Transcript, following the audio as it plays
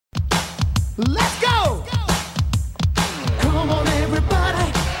Let's go! Come on,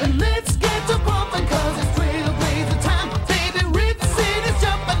 everybody, and let's get to bumping, cause it's trailblazer time. Baby, Rip City's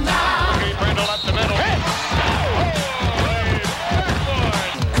jumping now. Okay, Brindle up the middle. Hit!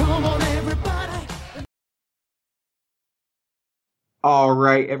 Come on, everybody. All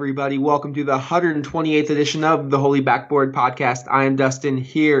right, everybody, welcome to the 128th edition of the Holy Backboard Podcast. I am Dustin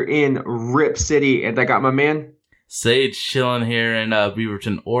here in Rip City, and I got my man Sage chilling here in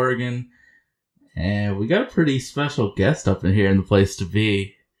Beaverton, Oregon. And we got a pretty special guest up in here in the place to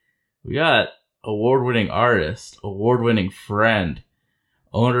be. We got award-winning artist, award-winning friend,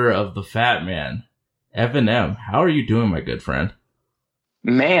 owner of The Fat Man, Evan M. How are you doing, my good friend?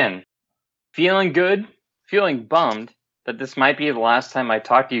 Man, feeling good, feeling bummed that this might be the last time I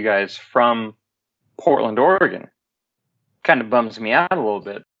talk to you guys from Portland, Oregon. Kind of bums me out a little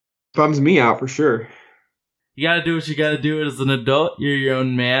bit. bums me out for sure. You gotta do what you gotta do as an adult. You're your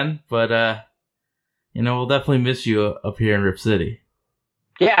own man, but, we'll definitely miss you up here in Rip City.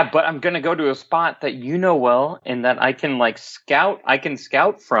 Yeah, but I'm going to go to a spot that you know well and that I can scout. I can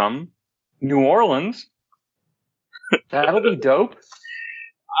scout from New Orleans. That'll be dope. I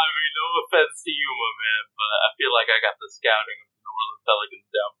mean, no offense to you, my man, but I feel like I got the scouting of the New Orleans Pelicans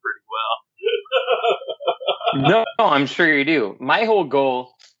down pretty well. No, I'm sure you do. My whole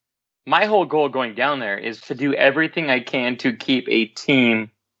goal going down there is to do everything I can to keep a team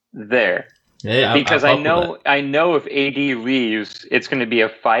there. Hey, Because I know if AD leaves, it's going to be a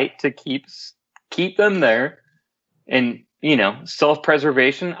fight to keep them there. And,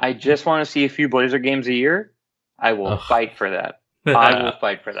 self-preservation, I just want to see a few Blazer games a year. I will fight for that. I will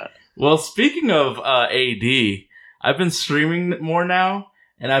fight for that. Well, speaking of AD, I've been streaming more now,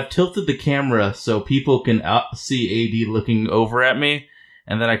 and I've tilted the camera so people can see AD looking over at me,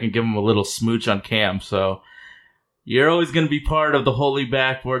 and then I can give him a little smooch on cam. So you're always going to be part of the Holy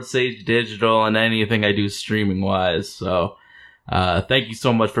Backboard, Sage Digital, and anything I do streaming-wise. So thank you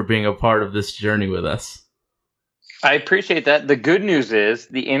so much for being a part of this journey with us. I appreciate that. The good news is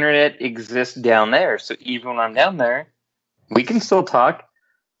the internet exists down there. So even when I'm down there, we can still talk.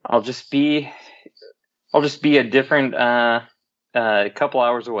 I'll just be a different couple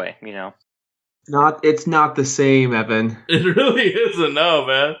hours away, It's not the same, Evan. It really isn't, no,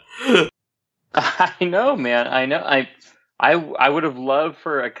 man. I know, man. I know. I would have loved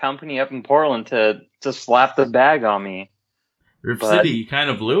for a company up in Portland to slap the bag on me. Rip City, you kind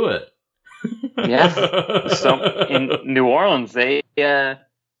of blew it. Yeah. So in New Orleans, I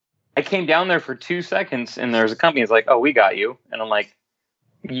came down there for 2 seconds, and there's a company that's like, "Oh, we got you," and I'm like,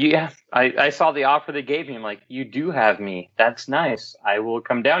 "Yeah." I saw the offer they gave me. I'm like, "You do have me. That's nice. I will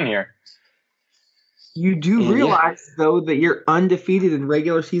come down here." You do realize, though, that you're undefeated in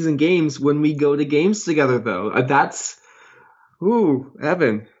regular season games when we go to games together, though.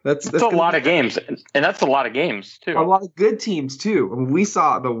 Evan, that's a lot of games, and that's a lot of games too. A lot of good teams too. I mean, we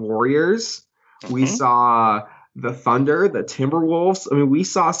saw the Warriors, we saw the Thunder, the Timberwolves. I mean, we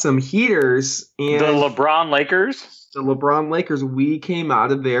saw some heaters, and the LeBron Lakers. We came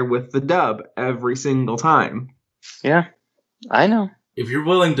out of there with the dub every single time. Yeah, I know. If you're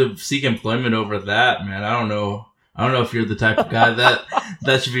willing to seek employment over that, man, I don't know if you're the type of guy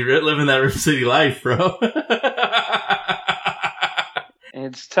that should be living that Rip City life, bro.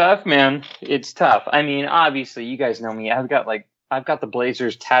 It's tough, man. It's tough. I mean, obviously, you guys know me. I've got the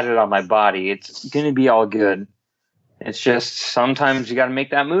Blazers tatted on my body. It's gonna be all good. It's just sometimes you got to make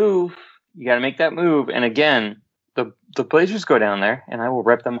that move. And again, the Blazers go down there, and I will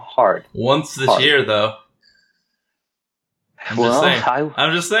rep them hard. Once this year, though.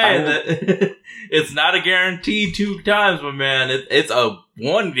 I'm just saying that it's not a guarantee 2 times, my man. It's a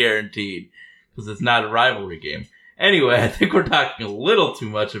 1 guaranteed because it's not a rivalry game. Anyway, I think we're talking a little too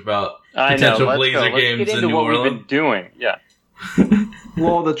much about potential Blazer games in New Orleans. We've been doing. Yeah.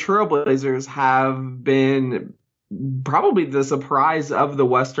 Well, the Trailblazers have been probably the surprise of the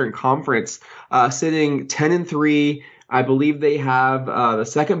Western Conference, sitting 10-3. I believe they have the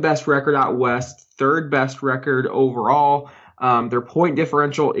second best record out west, third best record overall. Their point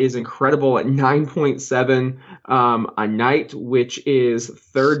differential is incredible at 9.7 a night, which is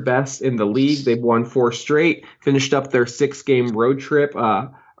third best in the league. They've won 4 straight, finished up their 6-game road trip,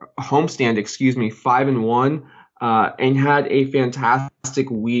 homestand, 5-1, and had a fantastic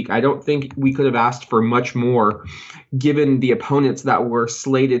week. I don't think we could have asked for much more given the opponents that were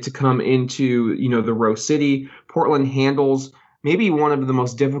slated to come into, the Rose City. Portland handles maybe one of the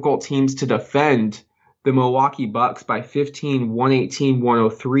most difficult teams to defend, the Milwaukee Bucks, by 15,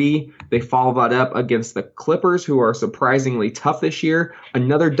 118-103. They follow that up against the Clippers, who are surprisingly tough this year.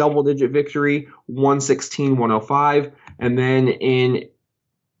 Another double-digit victory, 116-105. And then in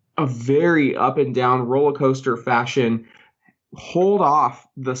a very up and down roller coaster fashion, hold off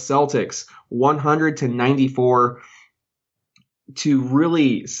the Celtics 100-94 to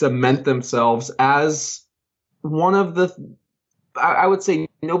really cement themselves as one of the, I would say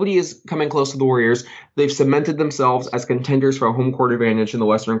nobody is coming close to the Warriors. They've cemented themselves as contenders for a home court advantage in the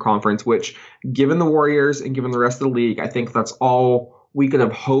Western Conference, which, given the Warriors and given the rest of the league, I think that's all we could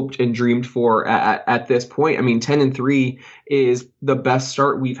have hoped and dreamed for at this point. I mean, 10-3 is the best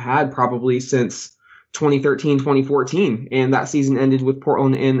start we've had probably since 2013, 2014. And that season ended with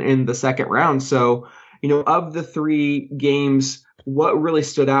Portland in the second round. So, of the 3 games, what really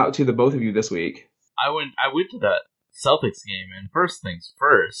stood out to the both of you this week? I went to that Celtics game, and first things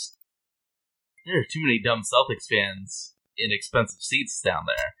first, there are too many dumb Celtics fans in expensive seats down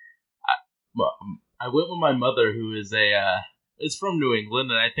there. I went with my mother, who is from New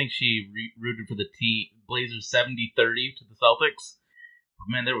England, and I think she rooted for the team Blazers 70-30 to the Celtics. But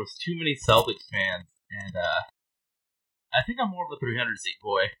man, there was too many Celtics fans, and I think I'm more of a 300 seat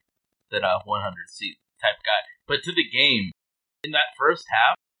boy than a 100 seat type guy. But to the game, in that first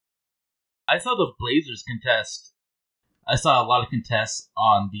half, I saw the Blazers contest. I saw a lot of contests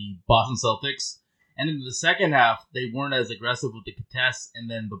on the Boston Celtics, and in the second half, they weren't as aggressive with the contests, and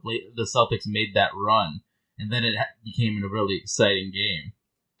then the Celtics made that run, and then it became a really exciting game.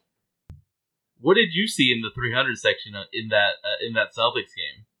 What did you see in the 300 section in that Celtics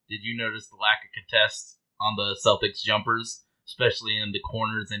game? Did you notice the lack of contests on the Celtics jumpers, especially in the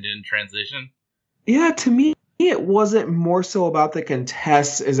corners and in transition? Yeah, to me, it wasn't more so about the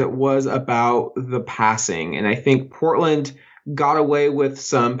contests as it was about the passing. And I think Portland got away with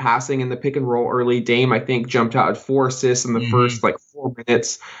some passing in the pick and roll early. Dame, I think, jumped out at 4 assists in the first 4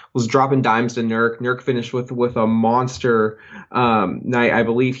 minutes, was dropping dimes to Nurk. Nurk finished with a monster night. I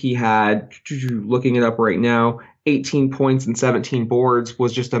believe he had, looking it up right now, 18 points and 17 boards,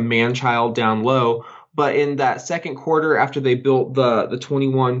 was just a man-child down low. But in that second quarter, after they built the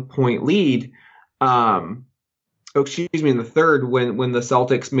 21-point lead, in the third, when the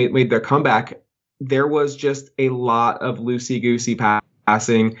Celtics made their comeback, there was just a lot of loosey-goosey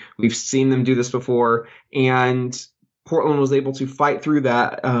passing. We've seen them do this before, and Portland was able to fight through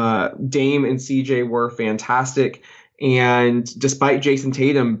that. Dame and CJ were fantastic, and despite Jason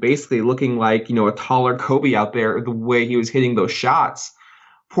Tatum basically looking like, a taller Kobe out there, the way he was hitting those shots,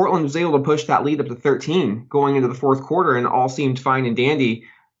 Portland was able to push that lead up to 13 going into the fourth quarter, and all seemed fine and dandy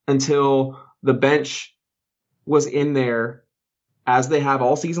until the bench was in there, as they have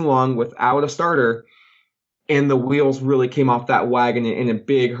all season long, without a starter, and the wheels really came off that wagon in a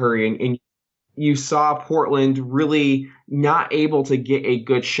big hurry. And you saw Portland really not able to get a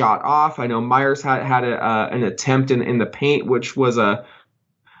good shot off. I know Myers had an attempt in the paint, which was a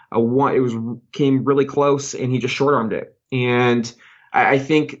one. It came really close, and he just short armed it. And I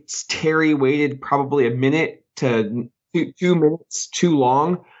think Terry waited probably a minute to 2 minutes too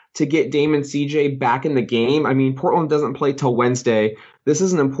long to get Dame and CJ back in the game. I mean, Portland doesn't play till Wednesday. This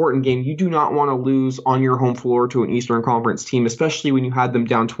is an important game. You do not want to lose on your home floor to an Eastern Conference team, especially when you had them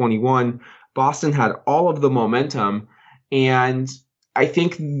down 21. Boston had all of the momentum, and I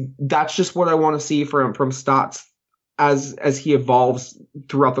think that's just what I want to see from Stotts as he evolves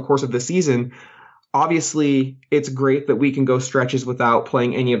throughout the course of the season. Obviously, it's great that we can go stretches without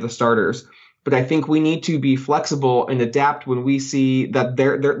playing any of the starters, but I think we need to be flexible and adapt when we see that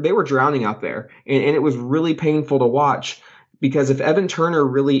they were drowning out there. And it was really painful to watch, because if Evan Turner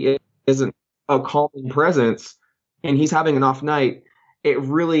really isn't a calming presence and he's having an off night, it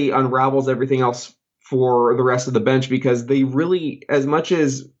really unravels everything else for the rest of the bench, because they really, as much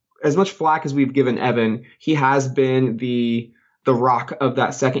flack as we've given Evan, he has been the rock of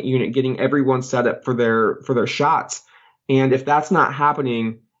that second unit, getting everyone set up for their shots. And if that's not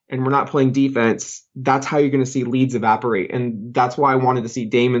happening, and we're not playing defense, that's how you're going to see leads evaporate. And that's why I wanted to see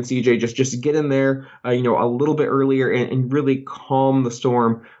Dame and CJ just get in there, a little bit earlier and really calm the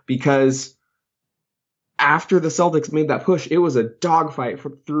storm, because after the Celtics made that push, it was a dogfight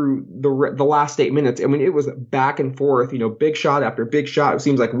through the last 8 minutes. I mean, it was back and forth, big shot after big shot. It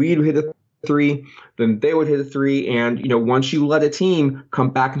seems like we'd hit a 3, then they would hit a 3. And, once you let a team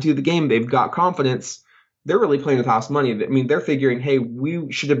come back into the game, they've got confidence. They're really playing with house money. I mean, they're figuring, hey,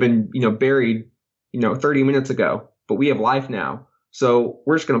 we should have been, buried, 30 minutes ago, but we have life now. So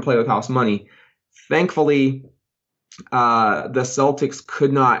we're just going to play with house money. Thankfully, the Celtics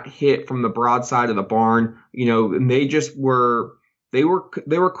could not hit from the broad side of the barn, and they just were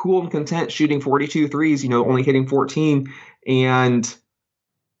cool and content shooting 42 threes, only hitting 14. And,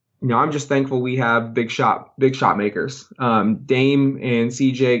 I'm just thankful we have big shot makers. Dame and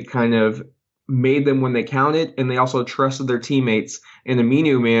CJ kind of made them when they counted, and they also trusted their teammates. And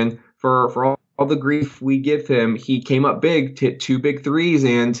Aminu, man, for all the grief we give him, he came up big, hit 2 big threes,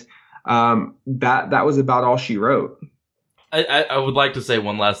 and that was about all she wrote. I would like to say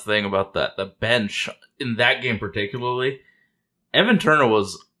one last thing about that. The bench in that game particularly, Evan Turner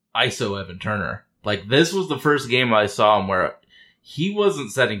was ISO Evan Turner. Like, this was the first game I saw him where he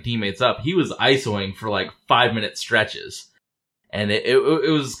wasn't setting teammates up. He was ISOing for like 5-minute stretches. And it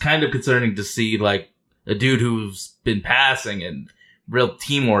was kind of concerning to see like a dude who's been passing and real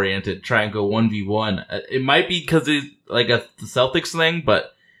team oriented try and go 1v1. It might be because it's like the Celtics thing,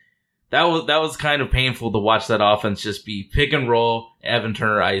 but that was kind of painful to watch that offense just be pick and roll, Evan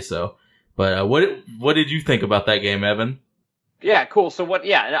Turner ISO. But what did you think about that game, Evan? Yeah, cool. So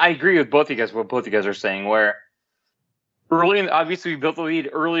I agree with both of you guys, what both of you guys are saying, where obviously we built the lead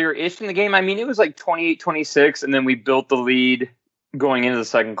earlier-ish in the game. I mean, it was like 28-26, and then we built the lead going into the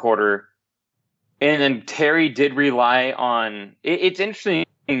second quarter. And then Terry did rely on it's interesting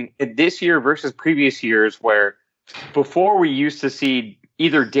this year versus previous years, where before we used to see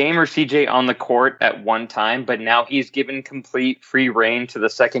either Dame or CJ on the court at one time, but now he's given complete free reign to the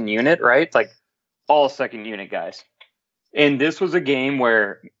second unit, right? It's like all second unit guys. And this was a game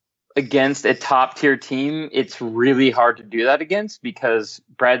where against a top tier team, it's really hard to do that against, because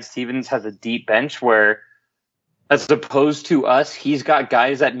Brad Stevens has a deep bench where, as opposed to us, he's got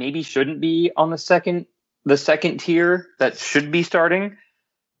guys that maybe shouldn't be on the second tier that should be starting.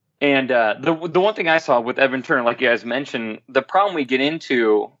 And the one thing I saw with Evan Turner, like you guys mentioned, the problem we get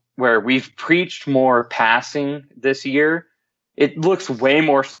into where we've preached more passing this year, it looks way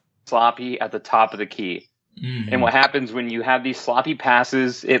more sloppy at the top of the key. Mm-hmm. And what happens when you have these sloppy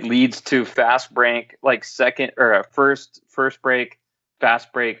passes, it leads to fast break, like first break,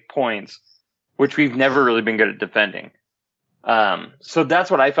 fast break points, which we've never really been good at defending. So that's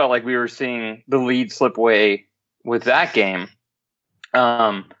what I felt like we were seeing the lead slip away with that game.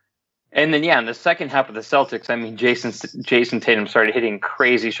 And then, in the second half of the Celtics, I mean, Jason Tatum started hitting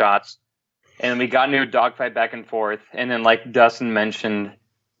crazy shots, and we got into a dogfight back and forth. And then, like Dustin mentioned,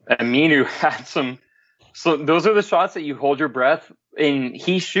 Aminu had some. So those are the shots that you hold your breath, and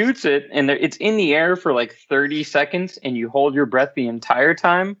he shoots it, and it's in the air for like 30 seconds, and you hold your breath the entire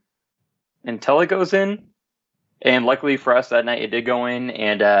time until it goes in. And luckily for us that night, it did go in,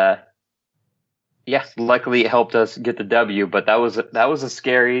 and luckily it helped us get the W. But that was a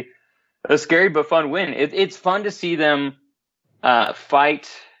scary but fun win. It's fun to see them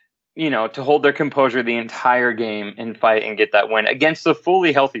fight, to hold their composure the entire game and fight and get that win against a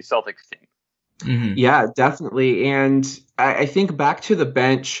fully healthy Celtics team. Mm-hmm. Yeah, definitely. And I think back to the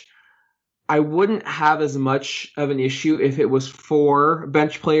bench, I wouldn't have as much of an issue if it was 4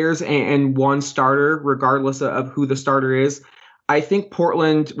 bench players and 1 starter, regardless of who the starter is. I think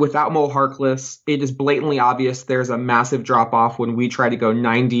Portland, without Mo Harkless, it is blatantly obvious there's a massive drop-off when we try to go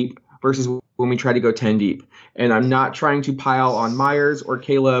 9 deep versus when we try to go 10 deep. And I'm not trying to pile on Myers or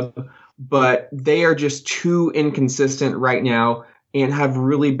Caleb, but they are just too inconsistent right now and have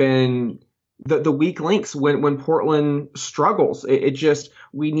really been the weak links when Portland struggles. It just,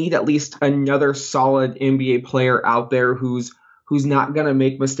 we need at least another solid NBA player out there who's not going to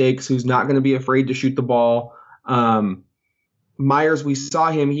make mistakes, who's not going to be afraid to shoot the ball. Myers, we saw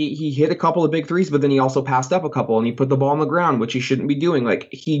him, he hit a couple of big threes, but then he also passed up a couple and he put the ball on the ground, which he shouldn't be doing. Like,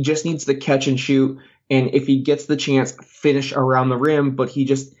 he just needs to catch and shoot. And if he gets the chance, finish around the rim, but he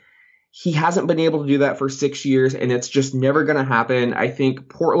hasn't been able to do that for 6 years, and it's just never going to happen. I think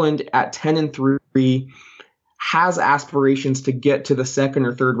Portland at 10-3 has aspirations to get to the second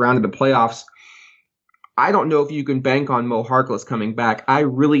or third round of the playoffs. I don't know if you can bank on Mo Harkless coming back. I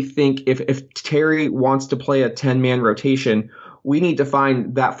really think if Terry wants to play a 10-man rotation, we need to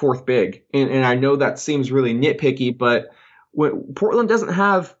find that 4th big. And I know that seems really nitpicky, but Portland doesn't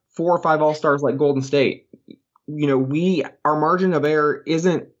have 4 or 5 all-stars like Golden State. Our margin of error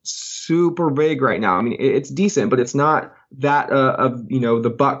isn't super big right now. I mean, it's decent, but it's not that of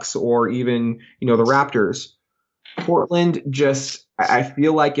the Bucks or even the Raptors. Portland just, I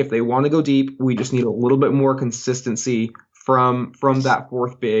feel like if they want to go deep, we just need a little bit more consistency from that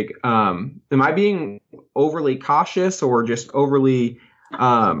 4th big. Am I being overly cautious or just overly,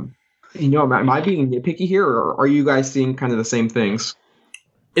 am I being nitpicky here, or are you guys seeing kind of the same things?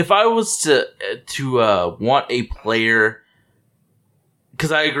 If I was to want a player,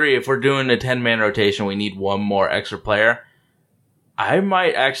 because I agree, if we're doing a 10-man rotation, we need one more extra player. I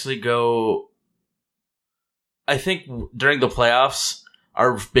might actually go. I think during the playoffs,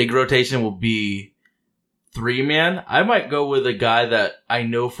 our big rotation will be 3-man. I might go with a guy that I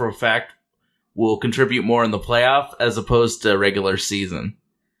know for a fact will contribute more in the playoff as opposed to regular season.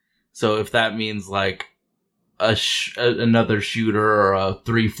 So if that means like another shooter or a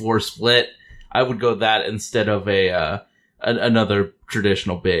 3-4 split, I would go that instead of another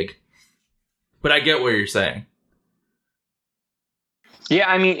traditional big. But I get what you're saying. Yeah,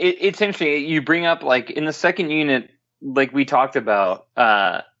 I mean, it's interesting. You bring up, like, in the second unit, like we talked about,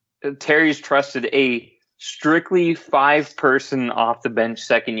 Terry's trusted a strictly 5-person off the bench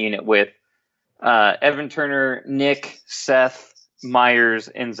second unit with Evan Turner, Nick, Seth, Myers,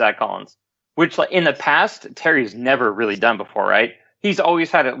 and Zach Collins, which, like, in the past, Terry's never really done before, right? He's always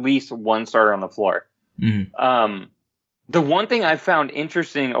had at least one starter on the floor. Mm-hmm. The one thing I've found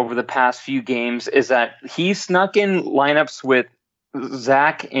interesting over the past few games is that he snuck in lineups with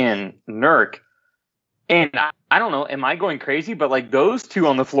Zach and Nurk. And I don't know, am I going crazy? But, like, those two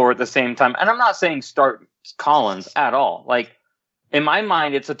on the floor at the same time, and I'm not saying start Collins at all. Like, in my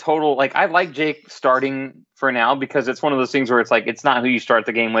mind, it's a total, like, I like Jake starting for now because it's one of those things where it's like, it's not who you start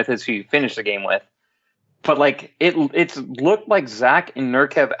the game with, it's who you finish the game with. But, like, it's looked like Zach and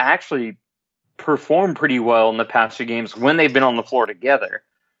Nurk have actually performed pretty well in the past few games when they've been on the floor together.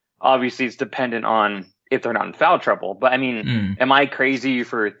 Obviously, it's dependent on if they're not in foul trouble. But, I mean, am I crazy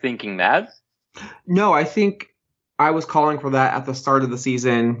for thinking that? No, I think I was calling for that at the start of the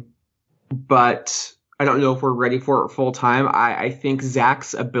season, but I don't know if we're ready for it full time. I think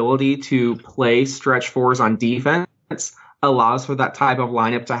Zach's ability to play stretch fours on defense allows for that type of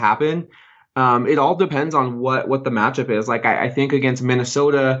lineup to happen. It all depends on what the matchup is. Like, I think against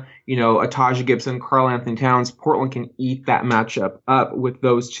Minnesota, you know, Taj Gibson, Karl Anthony Towns, Portland can eat that matchup up with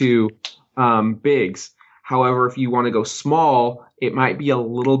those two bigs. However, if you want to go small, it might be a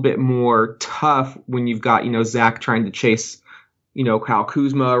little bit more tough when you've got, you know, Zach trying to chase, you know, Kyle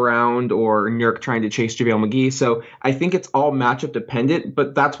Kuzma around or Nurk trying to chase JaVale McGee. So I think it's all matchup dependent,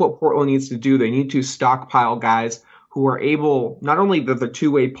 but that's what Portland needs to do. They need to stockpile guys who are able, not only that they're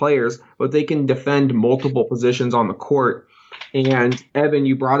two-way players, but they can defend multiple positions on the court. And Evan,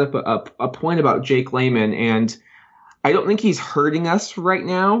 you brought up a point about Jake Layman, and I don't think he's hurting us right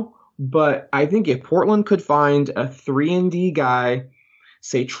now, but I think if Portland could find a 3-and-D guy,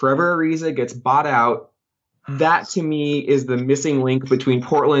 say Trevor Ariza gets bought out, that to me is the missing link between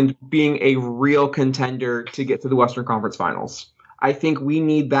Portland being a real contender to get to the Western Conference Finals. I think we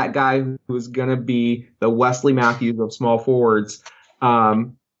need that guy who's going to be the Wesley Matthews of small forwards,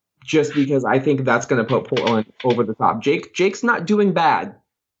 just because I think that's going to put Portland over the top. Jake's not doing bad,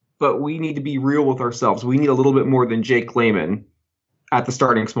 but we need to be real with ourselves. We need a little bit more than Jake Layman at the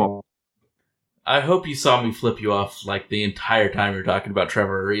starting small. I hope you saw me flip you off like the entire time you're talking about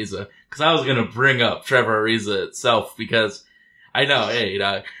Trevor Ariza, because I was going to bring up Trevor Ariza itself, because I know, hey,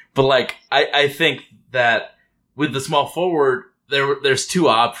 but like, I think that with the small forward, there's two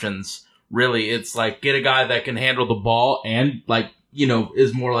options, really. It's like, get a guy that can handle the ball and, like, you know,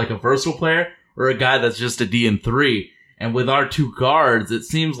 is more like a versatile player, or a guy that's just a D3. And with our two guards, it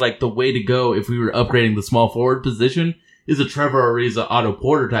seems like the way to go if we were upgrading the small forward position is a Trevor Ariza, Otto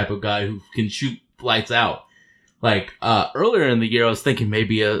Porter type of guy who can shoot lights out. Like, earlier in the year, I was thinking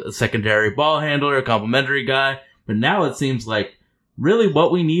maybe a secondary ball handler, a complimentary guy, but now it seems like really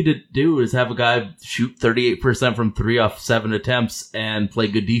what we need to do is have a guy shoot 38% from 3 off 7 attempts and play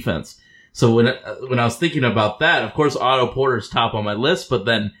good defense. So when I was thinking about that, of course, Otto Porter's top on my list, but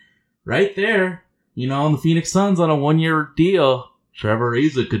then right there, you know, on the Phoenix Suns on a 1-year deal, Trevor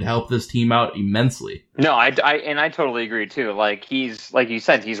Ariza could help this team out immensely. No, I totally agree too. Like, he's, like you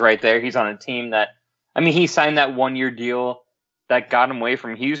said, he's right there. He's on a team that, I mean, he signed that 1-year deal that got him away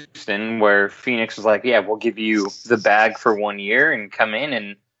from Houston, where Phoenix was like, yeah, we'll give you the bag for 1 year and come in.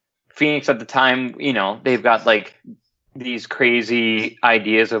 And Phoenix at the time, you know, they've got like these crazy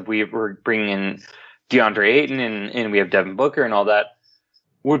ideas of we're bringing in DeAndre Ayton and we have Devin Booker and all that.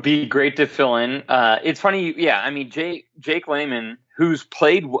 Would be great to fill in. It's funny, yeah. I mean, Jake Layman, who's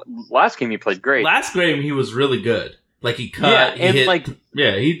played last game, he played great. Last game, he was really good. Like, he cut, yeah, and hit, like,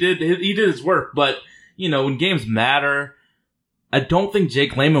 yeah, he did his work. But you know, when games matter, I don't think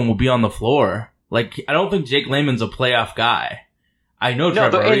Jake Layman will be on the floor. Like, I don't think Jake Layman's a playoff guy. I know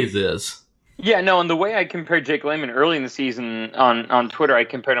Trevor Ariza is. Yeah, no, and the way I compared Jake Layman early in the season on Twitter, I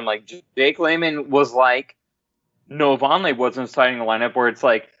compared him like Jake Layman was like Noah Vonleh was in starting the lineup, where it's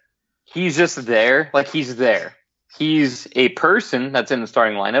like he's just there, like he's there. He's a person that's in the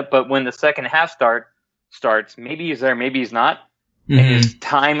starting lineup, but when the second half starts, maybe he's there, maybe he's not. Mm-hmm. And his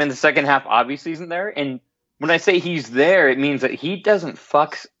time in the second half obviously isn't there. And when I say he's there, it means that he doesn't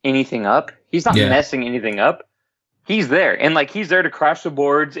fuck anything up. He's not messing anything up. He's there. And like, he's there to crash the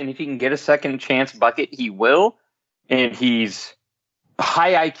boards, and if he can get a second chance bucket, he will. And he's a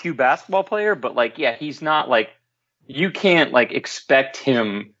high IQ basketball player, but like, yeah, he's not like, you can't like expect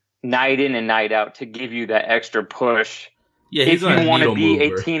him night in and night out to give you that extra push. Yeah, If he's you not a want to needle be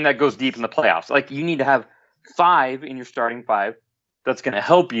mover. a team that goes deep in the playoffs, like you need to have 5 in your starting 5 that's going to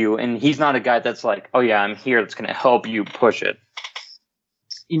help you. And he's not a guy that's like, oh yeah, I'm here. That's going to help you push it.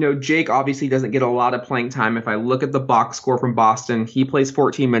 You know, Jake obviously doesn't get a lot of playing time. If I look at the box score from Boston, he plays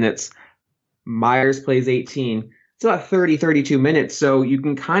 14 minutes. Myers plays 18. It's about 30, 32 minutes. So you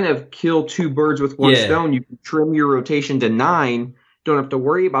can kind of kill 2 birds with one Yeah. stone. You can trim your rotation to 9. Don't have to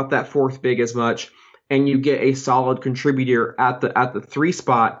worry about that 4th big as much. And you get a solid contributor at the 3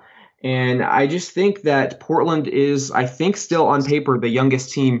 spot. And I just think that Portland is, I think, still on paper the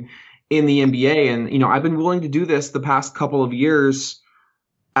youngest team in the NBA. And, you know, I've been willing to do this the past couple of years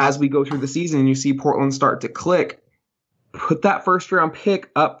as we go through the season and you see Portland start to click. Put that first round pick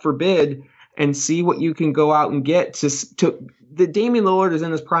up for bid and see what you can go out and get to the Damian Lillard is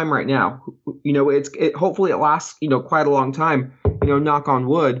in his prime right now. You know, hopefully it lasts, you know, quite a long time, you know, knock on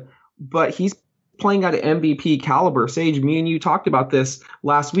wood, but he's playing at an MVP caliber. Sage, me and you talked about this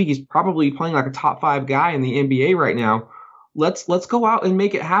last week. He's probably playing like a top 5 guy in the NBA right now. Let's go out and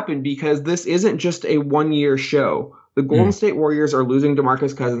make it happen because this isn't just a 1-year show. The Golden State Warriors are losing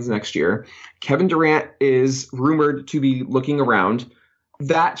DeMarcus Cousins next year. Kevin Durant is rumored to be looking around.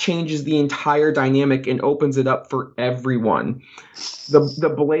 That changes the entire dynamic and opens it up for everyone.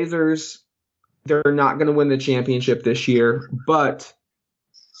 The Blazers, they're not going to win the championship this year, but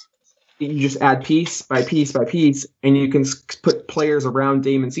you just add piece by piece by piece, and you can put players around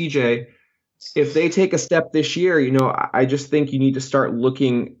Dame and CJ. If they take a step this year, you know, I just think you need to start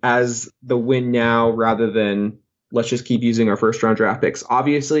looking as the win now rather than let's just keep using our first round draft picks.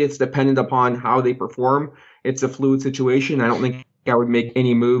 Obviously, it's dependent upon how they perform. It's a fluid situation. I don't think I would make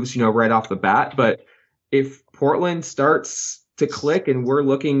any moves, you know, right off the bat. But if Portland starts to click and we're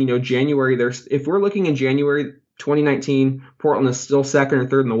looking, you know, January, if we're looking in January 2019, Portland is still 2nd or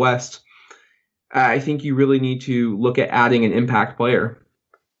 3rd in the West. I think you really need to look at adding an impact player.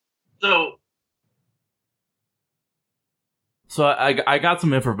 So I got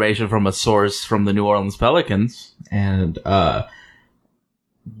some information from a source from the New Orleans Pelicans, and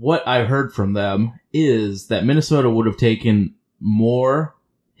what I heard from them is that Minnesota would have taken Moore,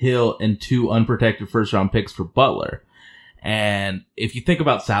 Hill, and 2 unprotected first-round picks for Butler. And if you think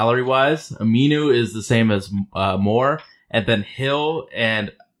about salary-wise, Aminu is the same as Moore, and then Hill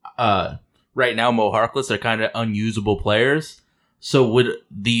and right now Mo Harkless are kind of unusable players. So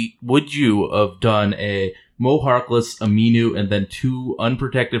would you have done a Mo Harkless, Aminu, and then 2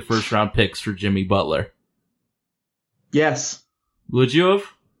 unprotected first-round picks for Jimmy Butler? Yes. Would you have?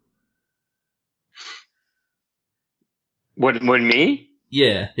 Would me?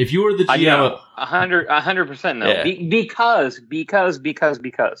 Yeah. If you were the GM, Yeah, 100% no. Yeah. Because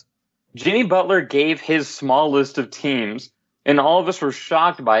Jimmy Butler gave his small list of teams, and all of us were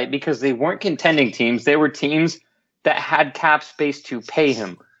shocked by it because they weren't contending teams. They were teams that had cap space to pay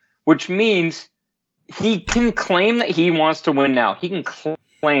him, which means he can claim that he wants to win now. He can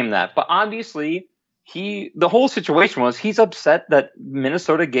claim that. But obviously, the whole situation was he's upset that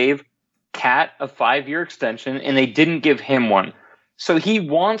Minnesota gave Cat a 5-year extension and they didn't give him one. So he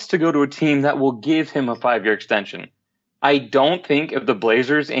wants to go to a team that will give him a 5-year extension. I don't think if the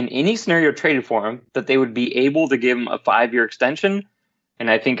Blazers in any scenario traded for him that they would be able to give him a 5-year extension. And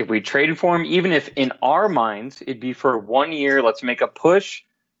I think if we traded for him, even if in our minds it'd be for 1 year, let's make a push.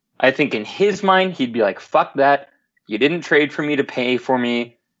 I think in his mind, he'd be like, fuck that. You didn't trade for me to pay for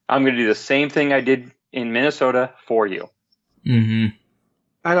me. I'm going to do the same thing I did in Minnesota for you. mm-hmm.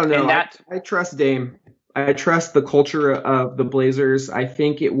 I don't know. And I trust Dame. I trust the culture of the Blazers. I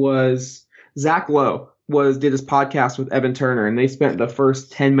think it was Zach Lowe did his podcast with Evan Turner, and they spent the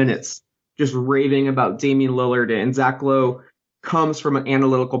first 10 minutes just raving about Damian Lillard. And Zach Lowe comes from an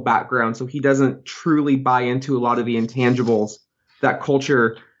analytical background, so he doesn't truly buy into a lot of the intangibles that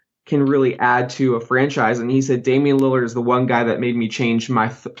culture can really add to a franchise. And he said Damian Lillard is the one guy that made me change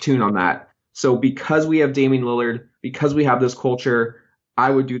my tune on that. So because we have Damian Lillard, because we have this culture, I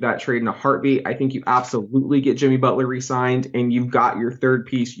would do that trade in a heartbeat. I think you absolutely get Jimmy Butler re-signed, and you've got your 3rd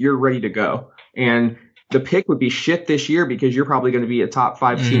piece. You're ready to go. And the pick would be shit this year because you're probably going to be a top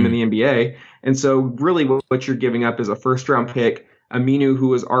 5 team in the NBA. And so really what you're giving up is a first-round pick, Aminu,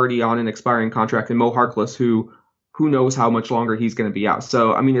 who is already on an expiring contract, and Mo Harkless, who knows how much longer he's going to be out.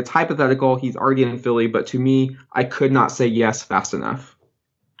 So, I mean, it's hypothetical. He's already in Philly, but to me, I could not say yes fast enough.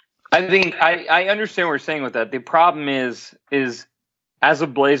 I think I understand what you're saying with that. The problem is as a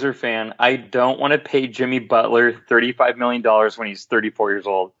Blazer fan, I don't want to pay Jimmy Butler $35 million when he's 34 years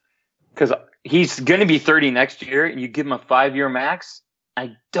old because he's going to be 30 next year, and you give him a 5-year max.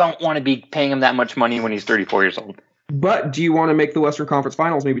 I don't want to be paying him that much money when he's 34 years old. But do you want to make the Western Conference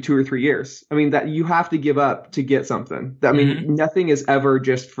Finals maybe 2 or 3 years? I mean, that you have to give up to get something. I mean, nothing is ever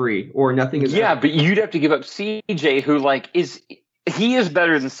just free, or nothing is. Yeah, but you'd have to give up CJ, who he is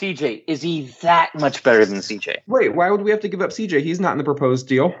better than CJ. Is he that much better than CJ? Wait, why would we have to give up CJ? He's not in the proposed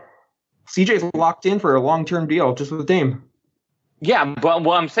deal. CJ's locked in for a long-term deal just with Dame. Yeah, but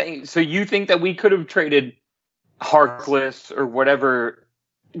what I'm saying, so you think that we could have traded Harkless or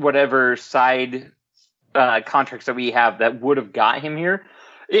whatever side contracts that we have that would have got him here?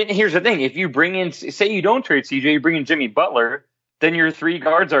 And here's the thing: if you bring in, say you don't trade CJ, you bring in Jimmy Butler, then your 3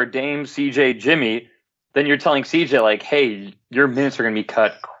 guards are Dame, CJ, Jimmy. Then you're telling CJ like, hey, your minutes are going to be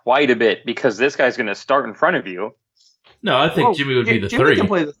cut quite a bit because this guy's going to start in front of you. No, I think Jimmy would be the Jimmy 3. Can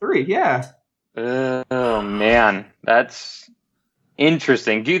play the 3, yeah. Oh man, that's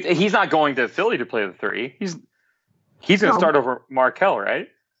interesting. He's not going to Philly to play the 3? He's going to start over Markelle, right?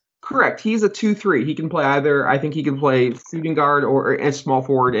 Correct. He's a 2-3. He can play either. I think he can play shooting guard or a small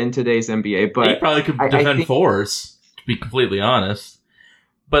forward in today's NBA. But he probably could defend 4s, to be completely honest.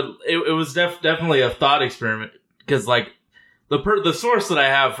 But it was definitely a thought experiment because, like, the source that I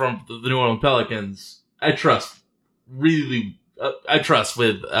have from the New Orleans Pelicans, I trust with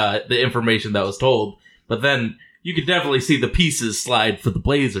the information that was told. But then you could definitely see the pieces slide for the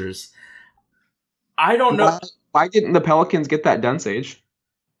Blazers. I don't know. Why didn't the Pelicans get that done, Sage?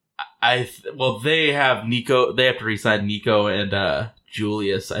 Well, they have Nico. They have to re-sign Nico and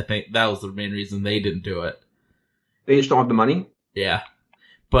Julius. I think that was the main reason they didn't do it. They just don't have the money? Yeah.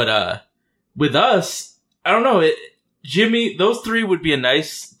 But with us, I don't know. Jimmy, those 3 would be a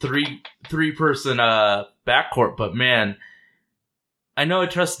nice three-person backcourt. But man, I know I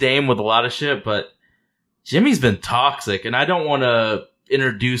trust Dame with a lot of shit, but Jimmy's been toxic, and I don't want to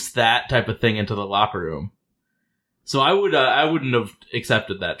introduce that type of thing into the locker room. So I wouldn't have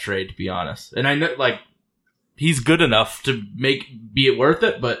accepted that trade, to be honest. And I know, like, he's good enough to be it worth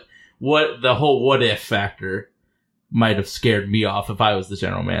it, but the whole what if factor might have scared me off if I was the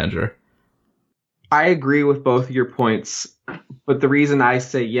general manager. I agree with both of your points, but the reason I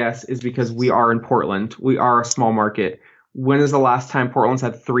say yes is because we are in Portland. We are a small market. When is the last time Portland's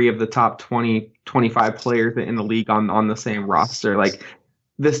had 3 of the top 20, 25 players in the league on the same roster? Like,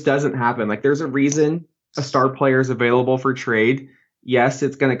 this doesn't happen. Like, there's a reason a star player is available for trade. Yes,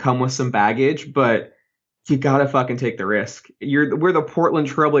 it's going to come with some baggage, but you got to fucking take the risk. We're the Portland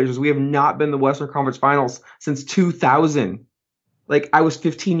Trailblazers. We have not been the Western Conference Finals since 2000. Like, I was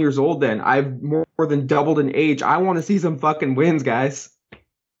 15 years old then. I've more than doubled in age. I want to see some fucking wins, guys.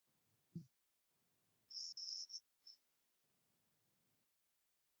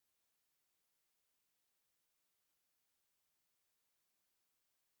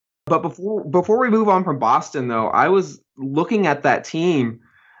 But before we move on from Boston, though, I was looking at that team,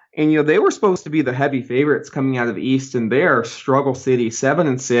 and they were supposed to be the heavy favorites coming out of the East, and they are struggle city,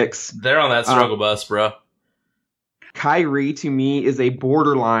 7-6. They're on that struggle bus, bro. Kyrie, to me, is a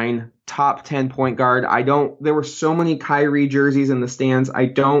borderline top 10 point guard. There were so many Kyrie jerseys in the stands. I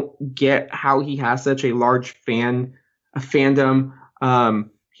don't get how he has such a large fandom.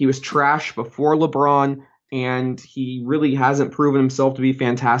 He was trash before LeBron, and he really hasn't proven himself to be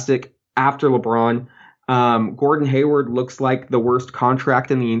fantastic after LeBron. Gordon Hayward looks like the worst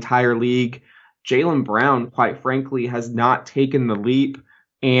contract in the entire league. Jaylen Brown, quite frankly, has not taken the leap.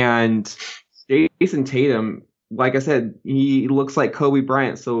 And Jason Tatum, like I said, he looks like Kobe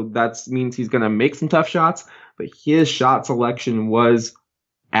Bryant, so that means he's going to make some tough shots, but his shot selection was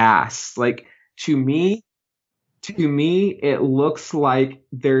ass. Like, to me, it looks like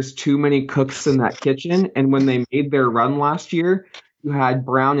there's too many cooks in that kitchen, and when they made their run last year, you had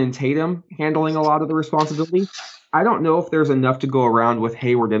Brown and Tatum handling a lot of the responsibility. I don't know if there's enough to go around with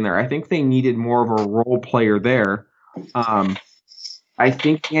Hayward in there. I think they needed more of a role player there. I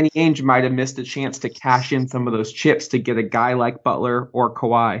think Danny Ainge might have missed a chance to cash in some of those chips to get a guy like Butler or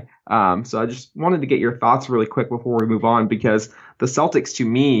Kawhi. So I just wanted to get your thoughts really quick before we move on, because the Celtics, to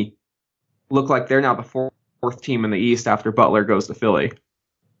me, look like they're now the fourth team in the East after Butler goes to Philly.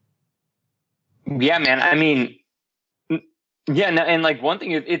 Yeah, man. I mean, yeah, no, and like one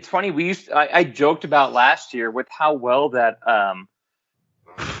thing, it's funny. I joked about last year with how well that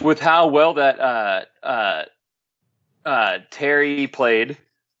Terry played.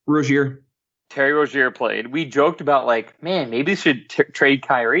 Terry Rozier played. We joked about like, man, maybe we should trade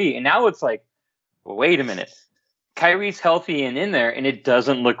Kyrie, and now it's like, well, wait a minute, Kyrie's healthy and in there, and it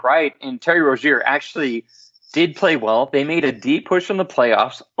doesn't look right. And Terry Rozier actually did play well. They made a deep push in the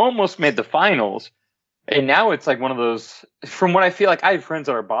playoffs, almost made the finals. And now it's like one of those, from what I feel like, I have friends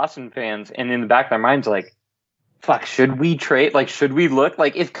that are Boston fans, and in the back of their minds, like, fuck, should we trade? Like, should we look?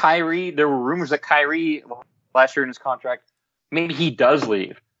 Like, if Kyrie, there were rumors that Kyrie last year in his contract. Maybe he does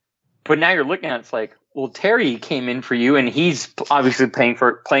leave. But now you're looking at it, it's like, well, Terry came in for you, and he's obviously playing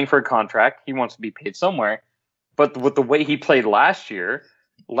for a contract. He wants to be paid somewhere. But with the way he played last year's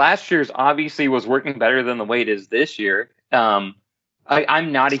obviously was working better than the way it is this year. I'm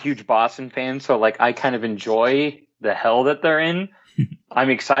not a huge Boston fan, so like I kind of enjoy the hell that they're in. I'm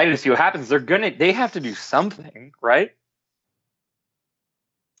excited to see what happens. They have to do something, right?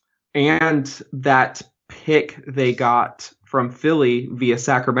 And that pick they got from Philly via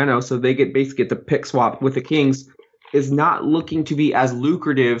Sacramento, so they basically get the pick swap with the Kings, is not looking to be as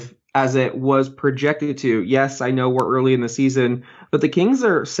lucrative as it was projected to. Yes, I know we're early in the season, but the Kings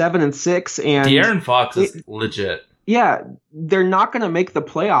are 7-6, and De'Aaron Fox is legit. Yeah, they're not going to make the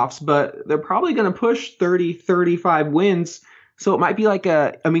playoffs, but they're probably going to push 30, 35 wins. So it might be like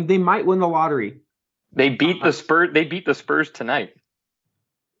they might win the lottery. They beat the Spurs. They beat the Spurs tonight.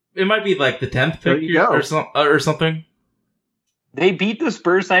 It might be like the 10th pick or something. They beat the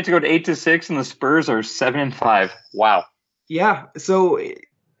Spurs tonight to go to 8-6, and the Spurs are 7-5. Wow. Yeah, so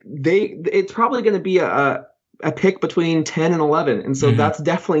it's probably going to be a pick between 10 and 11, and so that's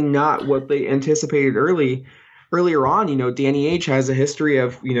definitely not what they anticipated earlier on. You know, Danny H has a history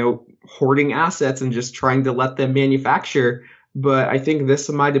of, you know, hoarding assets and just trying to let them manufacture. But I think this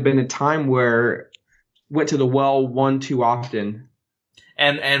might have been a time where went to the well one too often.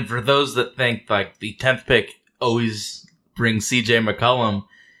 And for those that think like the 10th pick always brings CJ McCollum,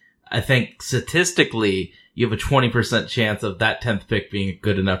 I think statistically you have a 20% chance of that 10th pick being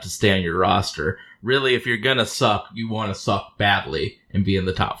good enough to stay on your roster. Really, if you're going to suck, you want to suck badly and be in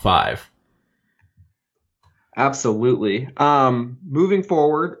the top 5. Absolutely. Moving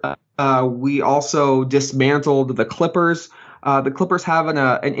forward, we also dismantled the Clippers. The Clippers have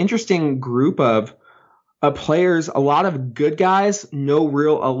an interesting group of players, a lot of good guys, no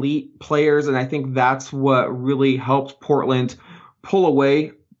real elite players, and I think that's what really helped Portland pull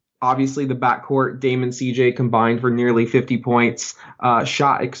away. Obviously, the backcourt, Dame and CJ combined for nearly 50 points.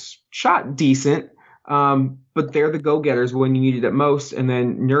 Shot decent, but they're the go-getters when you needed it most. And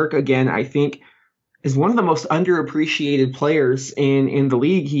then Nurk, again, I think, is one of the most underappreciated players in the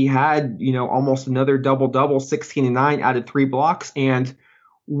league. He had, you know, almost another double-double, 16 and 9, added 3 blocks. And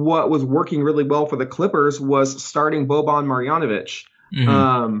what was working really well for the Clippers was starting Boban Marjanovic.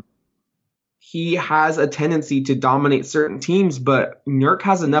 He has a tendency to dominate certain teams, but Nurk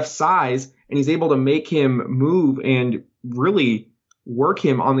has enough size, and he's able to make him move and really work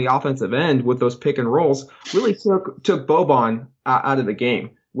him on the offensive end with those pick and rolls. Really took Boban out of the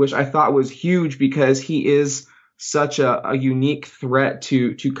game, which I thought was huge because he is such a unique threat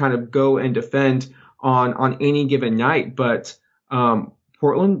to kind of go and defend on any given night. But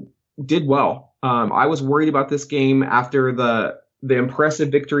Portland did well. I was worried about this game after the impressive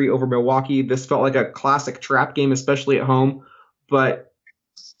victory over Milwaukee. This felt like a classic trap game, especially at home. But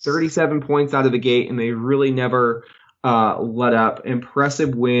 37 points out of the gate, and they really never let up.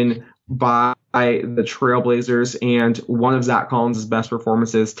 Impressive win by the Trailblazers, and one of Zach Collins' best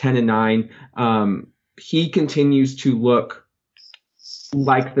performances, 10 and 9. He continues to look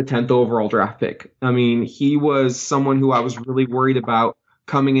like the 10th overall draft pick. I mean, he was someone who I was really worried about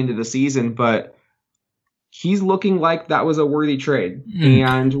coming into the season, but he's looking like that was a worthy trade.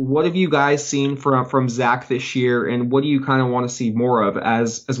 And what have you guys seen from Zach this year, and what do you kind of want to see more of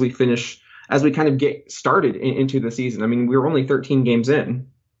as we kind of get started into the season? I mean, we're only 13 games in.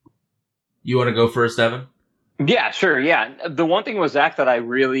 You want to go first, Evan? Yeah, sure. Yeah. The one thing with Zach that I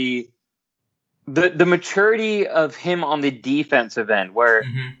really, the maturity of him on the defensive end, where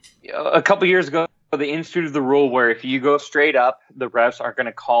a couple years ago, they instituted the rule where if you go straight up, the refs aren't going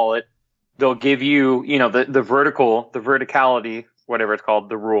to call it. They'll give you, you know, the verticality, whatever it's called,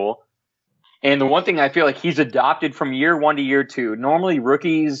 the rule. And the one thing I feel like he's adopted from year 1 to year 2, normally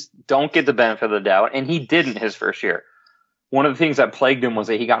rookies don't get the benefit of the doubt, and he didn't his first year. One of the things that plagued him was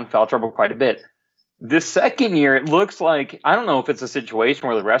that he got in foul trouble quite a bit. This second year, it looks like, I don't know if it's a situation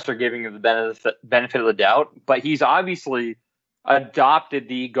where the refs are giving him the benefit of the doubt, but he's obviously adopted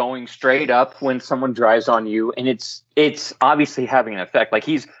the going straight up when someone drives on you, and it's obviously having an effect. Like,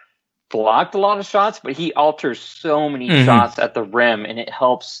 he's blocked a lot of shots, but he alters so many shots at the rim, and it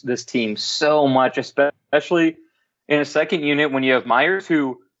helps this team so much, especially in a second unit when you have Myers,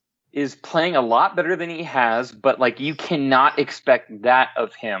 who is playing a lot better than he has, but like, you cannot expect that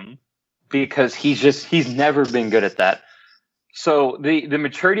of him because he's never been good at that. So the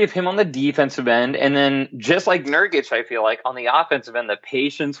maturity of him on the defensive end, and then just like Nurkic, I feel like on the offensive end, the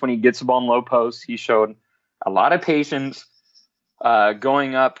patience when he gets the ball in low post, he showed a lot of patience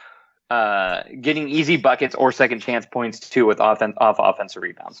going up, getting easy buckets or second chance points too with off offensive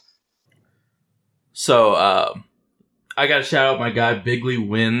rebounds. So, I gotta shout out my guy Bigley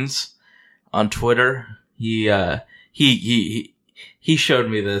Wins on Twitter. He showed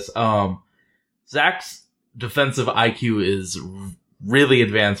me this. Zach's defensive IQ is really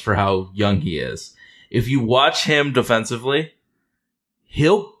advanced for how young he is. If you watch him defensively,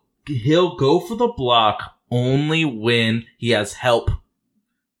 he'll go for the block only when he has help.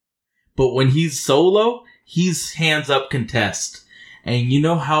 But when he's solo, he's hands up contest. And you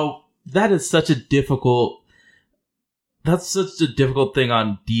know how that is such a difficult thing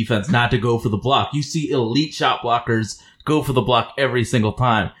on defense not to go for the block. You see elite shot blockers go for the block every single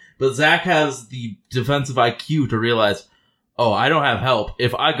time. But Zach has the defensive IQ to realize, oh, I don't have help.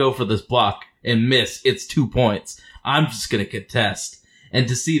 If I go for this block and miss, it's 2 points. I'm just going to contest. And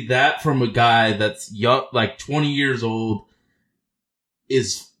to see that from a guy that's young, like 20 years old,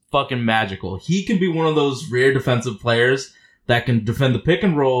 is fucking magical. He can be one of those rare defensive players that can defend the pick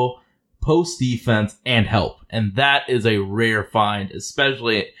and roll, post defense, and help. And that is a rare find,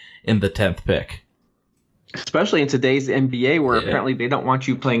 especially in the 10th pick. Especially in today's NBA where apparently they don't want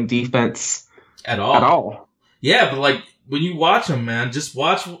you playing defense at all. Yeah, but like when you watch him, man, just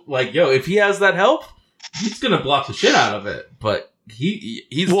watch like, yo, if he has that help, he's going to block the shit out of it. But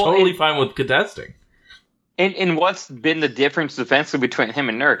he's totally fine with contesting. And what's been the difference defensively between him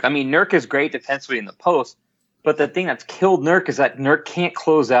and Nurk? I mean, Nurk is great defensively in the post, but the thing that's killed Nurk is that Nurk can't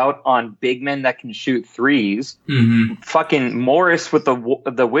close out on big men that can shoot threes. Mm-hmm. Fucking Morris with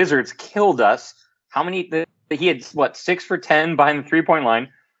the Wizards killed us. How many? He had, 6 for 10 behind the 3-point line,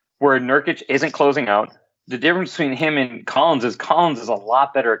 where Nurkic isn't closing out. The difference between him and Collins is a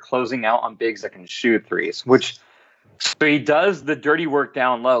lot better at closing out on bigs that can shoot threes, so he does the dirty work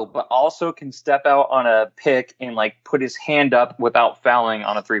down low, but also can step out on a pick and put his hand up without fouling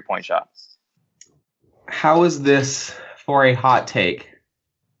on a 3-point shot. How is this for a hot take?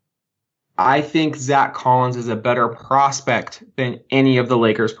 I think Zach Collins is a better prospect than any of the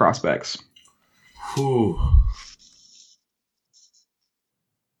Lakers prospects. Whew.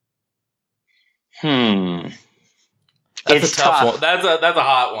 That's It's a tough tough. one. That's a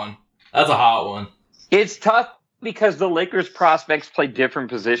hot one. That's a hot one. It's tough because the Lakers prospects play different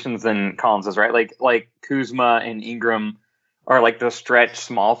positions than Collins is, right? Like Kuzma and Ingram are like the stretch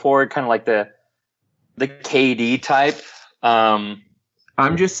small forward, kind of like the KD type.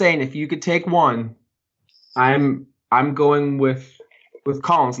 I'm just saying, if you could take one, I'm going with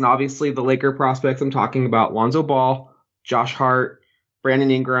Collins. And obviously the Laker prospects I'm talking about, Lonzo Ball, Josh Hart,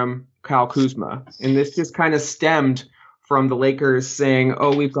 Brandon Ingram, Kyle Kuzma. And this just kind of stemmed from the Lakers saying,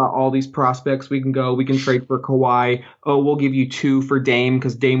 oh, we've got all these prospects. We can trade for Kawhi. Oh, we'll give you 2 for Dame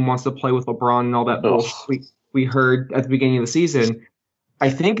because Dame wants to play with LeBron and all that bullshit we heard at the beginning of the season. I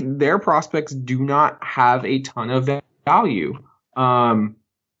think their prospects do not have a ton of value. Lonzo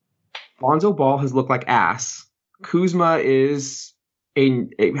Ball has looked like ass. Kuzma has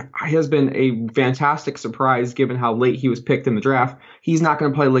been a fantastic surprise given how late he was picked in the draft. He's not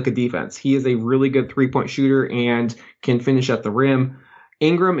going to play like a defense. He is a really good 3-point shooter and can finish at the rim.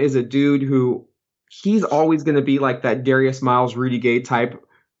 Ingram is a dude who he's always going to be like that Darius Miles, Rudy Gay type,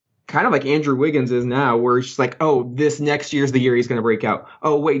 kind of like Andrew Wiggins is now, where it's just like, oh, this next year's the year he's going to break out.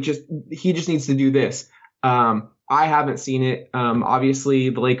 Oh, wait, he just needs to do this. I haven't seen it. Obviously,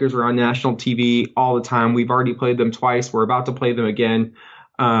 the Lakers are on national TV all the time. We've already played them twice. We're about to play them again.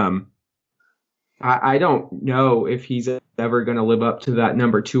 I don't know if he's ever going to live up to that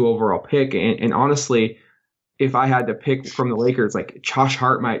number 2 overall pick. And honestly, if I had to pick from the Lakers, like Josh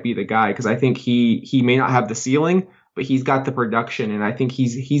Hart might be the guy because I think he may not have the ceiling, but he's got the production. And I think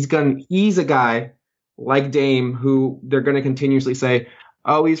he's a guy like Dame who they're going to continuously say,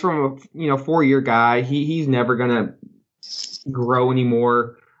 oh, he's from a 4-year guy. He's never gonna grow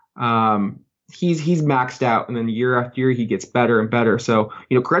anymore. He's maxed out, and then year after year he gets better and better. So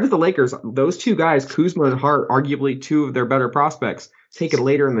credit the Lakers. Those 2 guys, Kuzma and Hart, arguably 2 of their better prospects, taken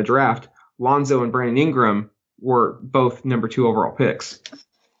later in the draft. Lonzo and Brandon Ingram were both number 2 overall picks.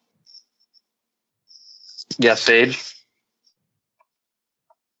 Yes, Sage.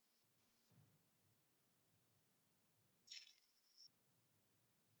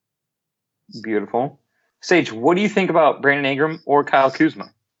 Beautiful. Sage, what do you think about Brandon Ingram or Kyle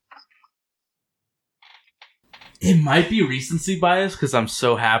Kuzma? It might be recency bias because I'm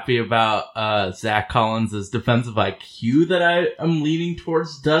so happy about Zach Collins' defensive IQ that I am leaning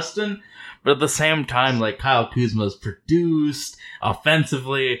towards Dustin. But at the same time, like Kyle Kuzma's produced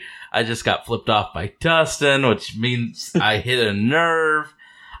offensively. I just got flipped off by Dustin, which means I hit a nerve.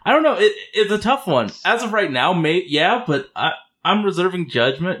 I don't know. It's a tough one. As of right now, but I'm reserving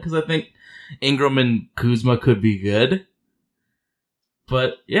judgment because I think Ingram and Kuzma could be good.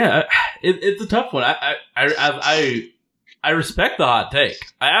 But yeah, it's a tough one. I respect the hot take.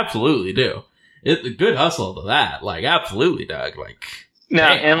 I absolutely do. It's a good hustle to that. Like, absolutely, Doug. Like, no,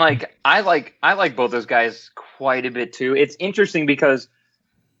 damn. and like I like both those guys quite a bit too. It's interesting because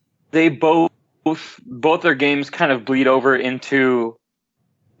they both their games kind of bleed over into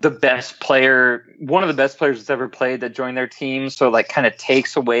the best player, one of the best players that's ever played that joined their team. So like kind of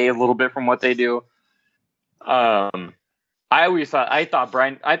takes away a little bit from what they do. I thought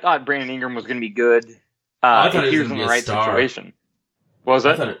Brandon Ingram was going to be good. If he was in the right situation. What was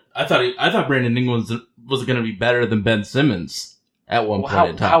that? I thought Brandon Ingram was going to be better than Ben Simmons at one point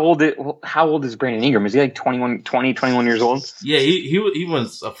in time. How old is Brandon Ingram? Is he like 21 years old? Yeah, he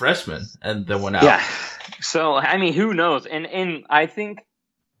was a freshman and then went out. Yeah. So I mean, who knows? And I think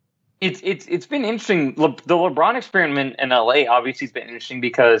it's been interesting. The LeBron experiment in LA obviously has been interesting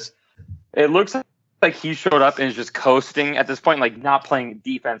because it looks like he showed up and is just coasting at this point, like not playing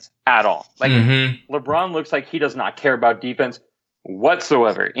defense at all. Like LeBron looks like he does not care about defense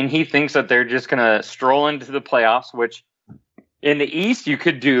whatsoever, and he thinks that they're just gonna stroll into the playoffs, which in the East you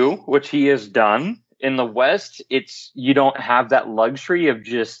could do, which he has done. In the West, you don't have that luxury of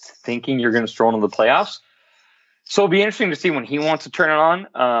just thinking you're going to stroll into the playoffs. So it'll be interesting to see when he wants to turn it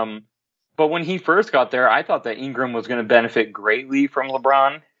on. But when he first got there, I thought that Ingram was going to benefit greatly from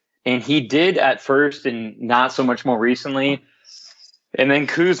LeBron. And he did at first and not so much more recently. And then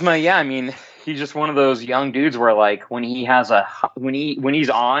Kuzma, yeah, I mean, he's just one of those young dudes where like when he's on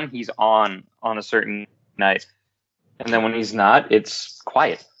a certain night. And then when he's not, it's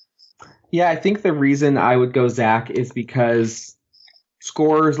quiet. Yeah, I think the reason I would go Zach is because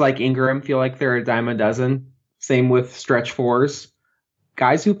scorers like Ingram feel like they're a dime a dozen. Same with stretch fours.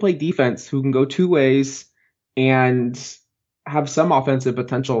 Guys who play defense, who can go two ways and have some offensive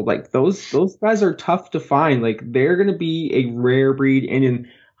potential, like those guys are tough to find. Like they're going to be a rare breed and in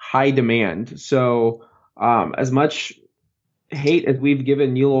high demand. So as much hate as we've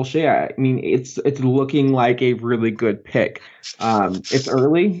given Neil O'Shea, I mean, it's looking like a really good pick. It's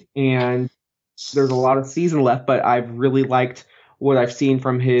early and there's a lot of season left, but I've really liked what I've seen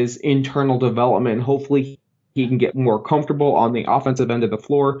from his internal development. Hopefully he can get more comfortable on the offensive end of the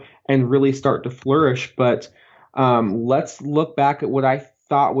floor and really start to flourish. But let's look back at what I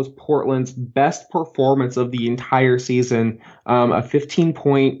thought was Portland's best performance of the entire season. A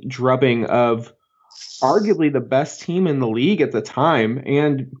 15-point drubbing of arguably the best team in the league at the time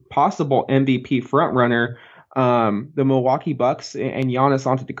and possible MVP frontrunner, the Milwaukee Bucks and Giannis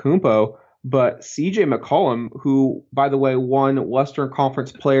Antetokounmpo. But CJ McCollum, who, by the way, won Western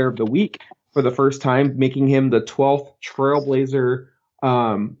Conference Player of the Week for the first time, making him the 12th Trailblazer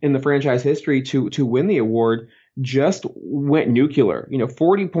in the franchise history to win the award, just went nuclear.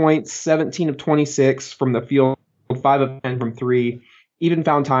 40 points, 17 of 26 from the field, 5 of 10 from three, even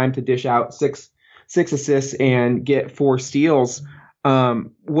found time to dish out six assists and get 4 steals,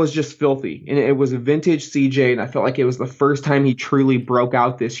 was just filthy. And it was a vintage CJ, and I felt like it was the first time he truly broke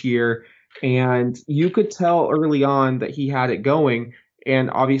out this year. And you could tell early on that he had it going.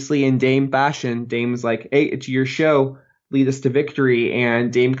 And obviously in Dame fashion, Dame's like, hey, it's your show, lead us to victory.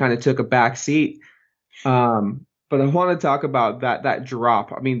 And Dame kind of took a back seat. But I want to talk about that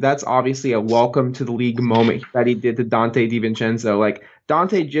drop. I mean, that's obviously a welcome to the league moment that he did to Dante DiVincenzo. Like,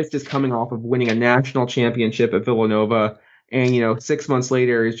 Dante just is coming off of winning a national championship at Villanova, and 6 months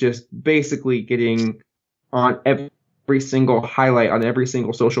later is just basically getting on every single highlight on every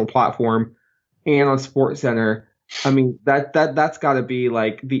single social platform and on SportsCenter. I mean, that's got to be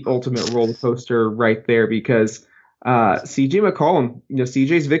like the ultimate roller coaster right there, because CJ McCollum,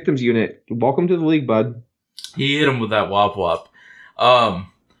 CJ's victims unit, welcome to the league, bud. He hit him with that wop wop. I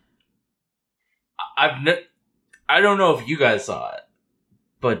don't know if you guys saw it,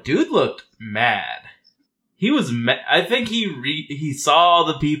 but dude looked mad. He was mad. I think he saw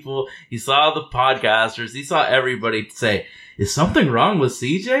the people, he saw the podcasters, he saw everybody say, "Is something wrong with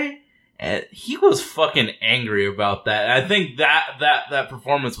CJ?" And he was fucking angry about that. And I think that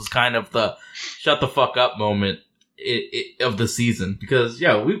performance was kind of the shut the fuck up moment of the season, because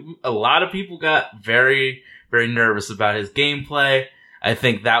a lot of people got very, very nervous about his gameplay. I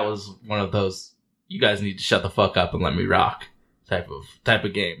think that was one of those, you guys need to shut the fuck up and let me rock type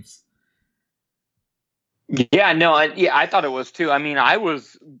of games. Yeah, no, I thought it was too. I mean, I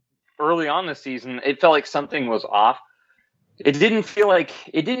was early on this season, it felt like something was off. It didn't feel like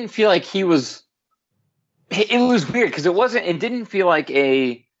he was. It was weird because it didn't feel like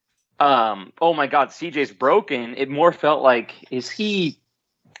a oh my God, CJ's broken. It more felt like, is he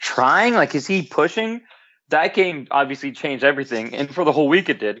trying? Like, is he pushing? That game obviously changed everything, and for the whole week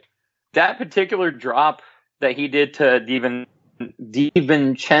it did. That particular drop that he did to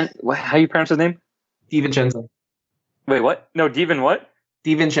How you pronounce his name? DiVincenzo. Wait, what? No, Devin what?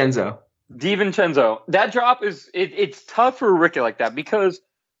 DiVincenzo. DiVincenzo. That drop it's tough for a rookie like that because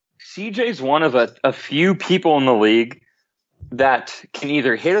CJ's one of a few people in the league that can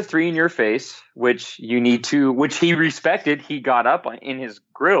either hit a three in your face, which he respected, he got up in his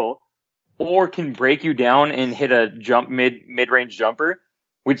grill, or can break you down and hit a mid-range jumper,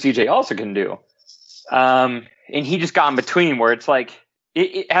 which CJ also can do. And he just got in between where it's like,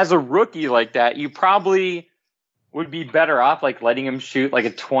 as a rookie like that, you probably would be better off like letting him shoot like a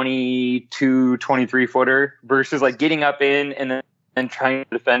 22, 23 footer versus like getting up in and then trying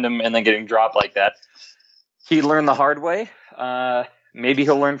to defend him and then getting dropped like that. He learned the hard way. Maybe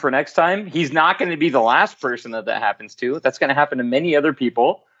he'll learn for next time. He's not going to be the last person that happens to. That's going to happen to many other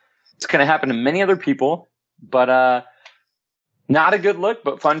people. But not a good look,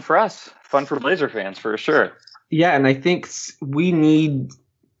 but fun for us. Fun for Blazer fans for sure. Yeah, and I think we need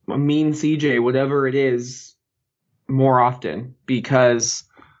Mean CJ, whatever it is, more often because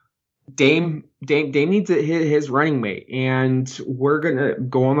Dame needs to hit his running mate, and we're gonna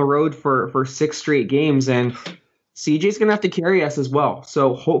go on the road for 6 straight games, and CJ's gonna have to carry us as well.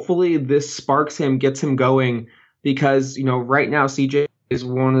 So hopefully this sparks him, gets him going, because right now CJ is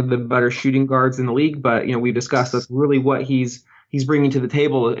one of the better shooting guards in the league, but we discussed that's really what he's bringing to the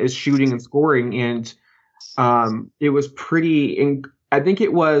table is shooting and scoring, and it was pretty. I think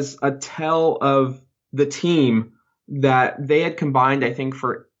it was a tell of the team that they had combined, I think,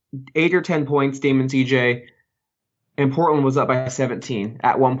 for 8 or 10 points, Dame and CJ, and Portland was up by 17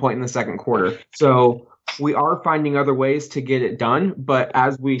 at one point in the second quarter. So we are finding other ways to get it done. But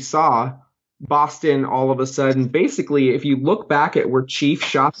as we saw, Boston all of a sudden, basically, if you look back at where Chief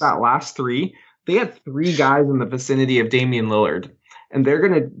shot that last three, they had 3 guys in the vicinity of Damian Lillard. And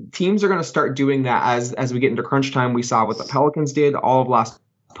teams are gonna start doing that as we get into crunch time. We saw what the Pelicans did all of last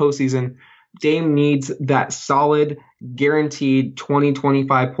postseason. Dame needs that solid, guaranteed 20,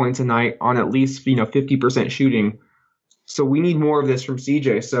 25 points a night on at least 50% shooting. So we need more of this from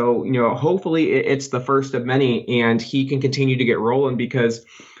CJ. So hopefully it's the first of many, and he can continue to get rolling because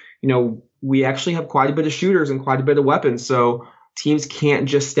we actually have quite a bit of shooters and quite a bit of weapons. So teams can't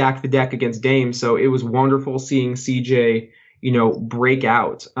just stack the deck against Dame. So it was wonderful seeing CJ break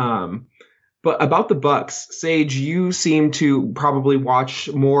out. But about the Bucks, Sage, you seem to probably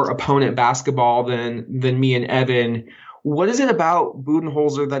watch more opponent basketball than me and Evan. What is it about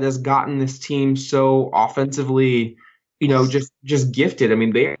Budenholzer that has gotten this team so offensively, just gifted? I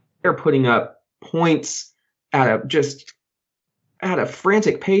mean, they're putting up points at a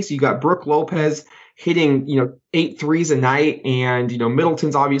frantic pace. You got Brook Lopez hitting 8 threes a night, and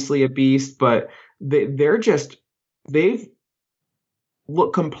Middleton's obviously a beast, but they've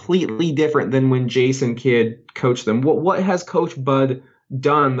look completely different than when Jason Kidd coached them. What has Coach Bud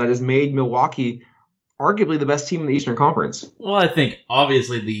done that has made Milwaukee arguably the best team in the Eastern Conference? Well, I think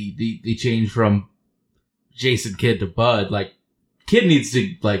obviously the change from Jason Kidd to Bud, like Kidd needs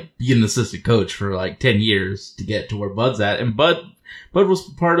to be an assistant coach for 10 years to get to where Bud's at, and Bud was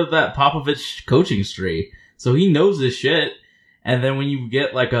part of that Popovich coaching tree, so he knows this shit. And then when you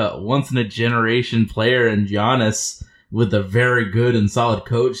get a once in a generation player in Giannis, with a very good and solid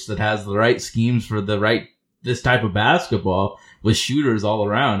coach that has the right schemes for this type of basketball with shooters all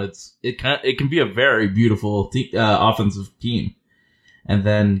around, it can be a very beautiful offensive team. And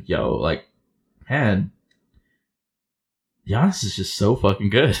then man, Giannis is just so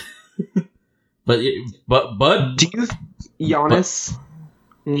fucking good. but do you Giannis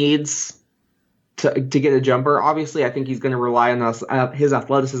needs to get a jumper? Obviously, I think he's going to rely on his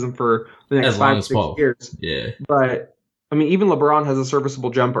athleticism for the next 5-6 years. Yeah, but I mean, even LeBron has a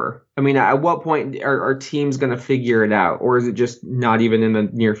serviceable jumper. I mean, at what point are teams going to figure it out, or is it just not even in the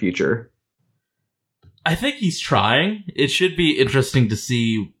near future? I think he's trying. It should be interesting to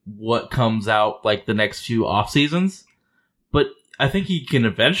see what comes out the next few off seasons. But I think he can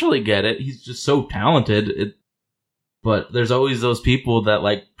eventually get it. He's just so talented. But there's always those people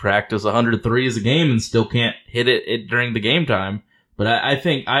that practice 100 threes a game and still can't hit it during the game time. But I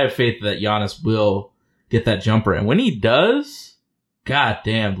think I have faith that Giannis will get that jumper, and when he does, god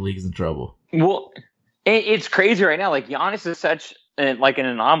damn, the league's in trouble. Well, it's crazy right now. Giannis is such an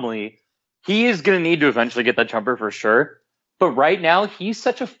anomaly. He is going to need to eventually get that jumper for sure. But right now, he's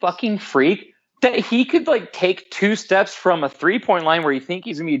such a fucking freak that he could take 2 steps from a 3-point line where you think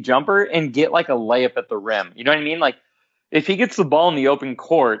he's going to be a jumper and get a layup at the rim. You know what I mean? If he gets the ball in the open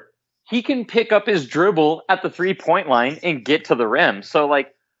court, he can pick up his dribble at the 3-point line and get to the rim. So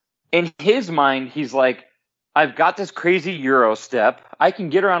in his mind, he's I've got this crazy Euro step. I can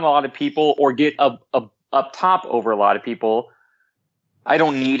get around a lot of people or get up top over a lot of people. I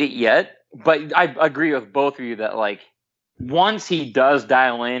don't need it yet, but I agree with both of you that like once he does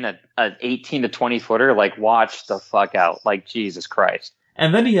dial in an 18 to 20 footer, like watch the fuck out. Like Jesus Christ.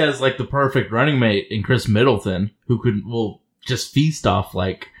 And then he has like the perfect running mate in Chris Middleton, who will just feast off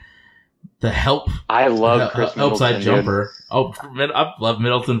like the help. I love Chris Middleton. Outside jumper. Oh, I've loved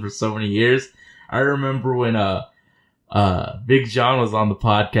Middleton for so many years. I remember when Big John was on the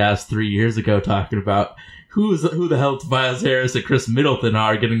podcast 3 years ago talking about who the hell Tobias Harris and Chris Middleton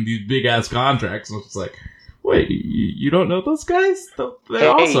are getting these big ass contracts. And I was like, wait, you don't know those guys?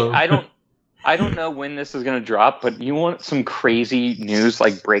 They're awesome. I don't know when this is going to drop, but you want some crazy news,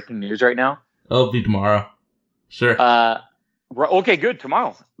 like breaking news right now? It'll be tomorrow. Sure. Okay, good.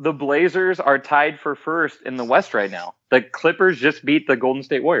 Tomorrow. The Blazers are tied for first in the West right now. The Clippers just beat the Golden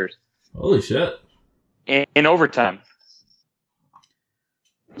State Warriors. Holy shit. In overtime.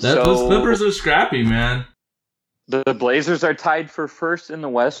 Those Clippers are scrappy, man. The Blazers are tied for first in the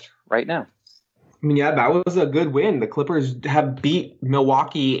West right now. I mean, yeah, that was a good win. The Clippers have beat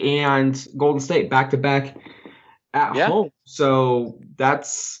Milwaukee and Golden State back-to-back at home. So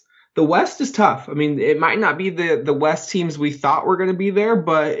the West is tough. I mean, it might not be the West teams we thought were going to be there,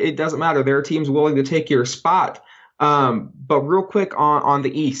 but it doesn't matter. There are teams willing to take your spot. But real quick on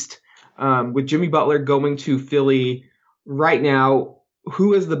the East, with Jimmy Butler going to Philly right now,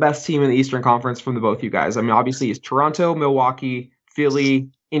 who is the best team in the Eastern Conference from the both of you guys? I mean, obviously it's Toronto, Milwaukee, Philly,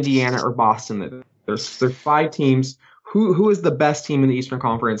 Indiana, or Boston. There's 5 teams. Who is the best team in the Eastern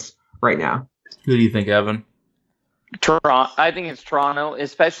Conference right now? Who do you think, Evan? Toronto. I think it's Toronto,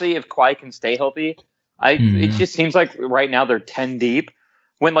 especially if Kawhi can stay healthy. It just seems like right now they're 10 deep.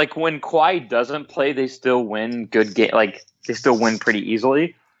 When Kawhi doesn't play, they still win good game. Like they still win pretty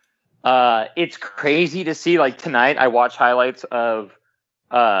easily. It's crazy to see. Like tonight, I watch highlights of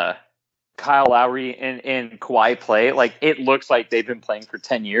Kyle Lowry and Kawhi play. Like it looks like they've been playing for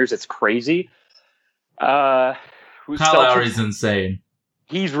 10 years. It's crazy. Kyle Lowry's insane.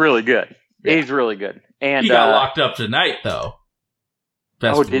 He's really good. Yeah. He's really good. And he got locked up tonight, though.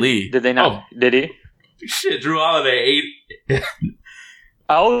 Best believe. Did they not? Oh, did he? Shit, Drew Holiday ate.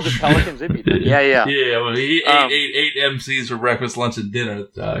 Oh, the Pelicans did beat them. Yeah. Yeah, well, he ate 8 MCs for breakfast, lunch, and dinner,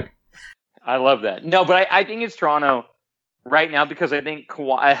 dog. I love that. No, but I think it's Toronto right now because I think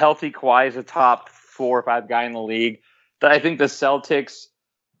a healthy Kawhi is a top 4 or 5 guy in the league. But I think the Celtics,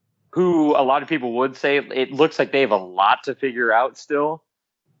 who a lot of people would say it looks like they have a lot to figure out still.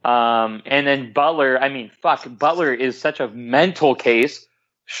 And then Butler, I mean, Butler is such a mental case.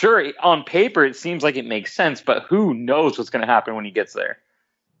 Sure, on paper it seems like it makes sense, but who knows what's going to happen when he gets there?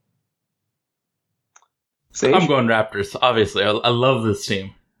 Sage? I'm going Raptors. Obviously, I love this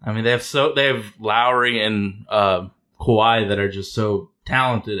team. I mean, they have Lowry and Kawhi that are just so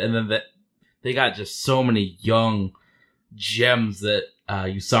talented, and then they got just so many young gems that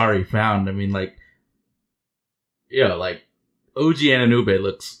Usari found. I mean, like OG Anunoby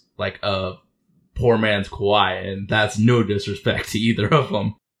looks like a poor man's Kawhi, and that's no disrespect to either of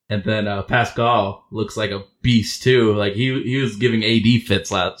them. And then Pascal looks like a beast too. Like he was giving AD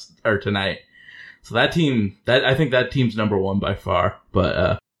fits tonight. So that team, I think that team's number 1 by far.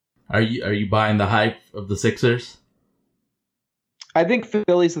 But are you buying the hype of the Sixers? I think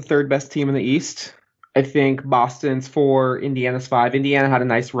Philly's the 3rd best team in the East. I think Boston's 4, Indiana's 5. Indiana had a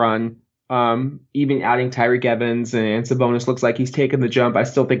nice run. Even adding Tyreek Evans and Sabonis looks like he's taken the jump. I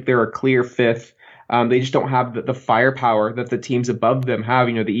still think they're a clear 5th. They just don't have the firepower that the teams above them have.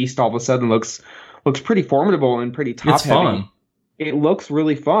 You know, the East all of a sudden looks pretty formidable and pretty top It's heavy. fun. It looks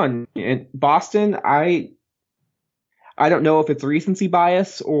really fun. And Boston, I don't know if it's recency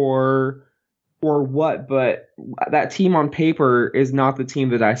bias or what, but that team on paper is not the team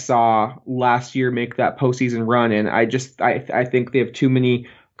that I saw last year make that postseason run. And I think they have too many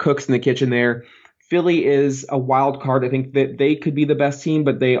cooks in the kitchen there. Philly is a wild card. I think that they could be the best team,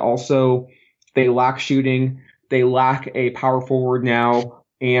 but they lack shooting. They lack a power forward now,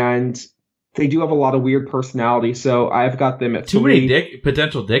 and they do have a lot of weird personality. So I've got them at Too 3. many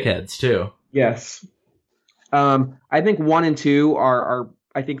potential dickheads too. Yes. I think 1 and 2 are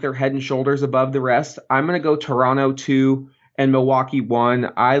I think they're head and shoulders above the rest. I'm going to go Toronto 2 and Milwaukee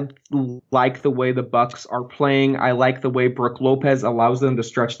 1. I like the way the Bucks are playing. I like the way Brook Lopez allows them to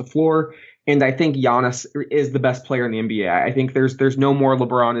stretch the floor. And I think Giannis is the best player in the NBA. I think there's no more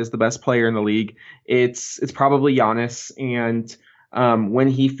LeBron is the best player in the league. It's probably Giannis. And when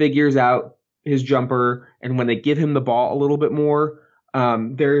he figures out his jumper and when they give him the ball a little bit more,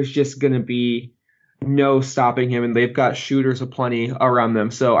 there's just going to be no stopping him. And they've got shooters aplenty around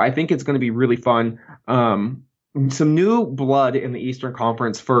them. So I think it's going to be really fun. Some new blood in the Eastern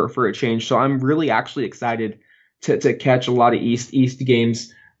Conference for a change. So I'm really actually excited to catch a lot of East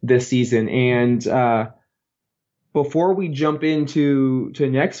games this season. And before we jump into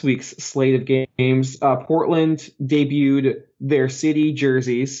next week's slate of games, Portland debuted their city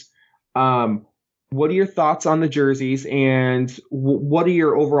jerseys. What are your thoughts on the jerseys, and what are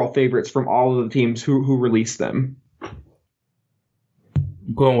your overall favorites from all of the teams who released them?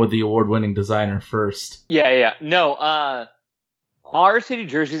 I'm going with the award-winning designer first. Yeah. No, our city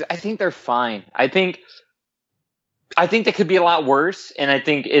jerseys, I think they're fine. I think they could be a lot worse, and I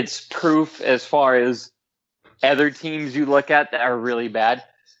think it's proof as far as other teams you look at that are really bad.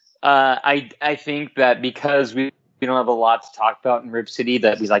 I think that because we don't have a lot to talk about in Rip City,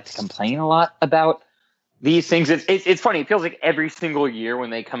 that we like to complain a lot about these things. It's funny. It feels like every single year when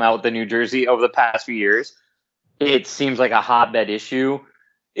they come out with the new jersey over the past few years, it seems like a hotbed issue.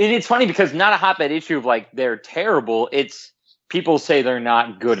 And it's funny because not a hotbed issue of like they're terrible. It's people say they're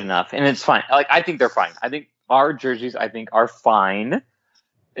not good enough, and it's fine. Like I think they're fine. I think our jerseys, are fine.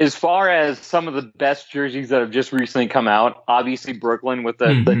 As far as some of the best jerseys that have just recently come out, obviously Brooklyn with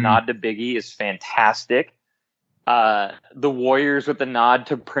the nod to Biggie is fantastic. The Warriors with the nod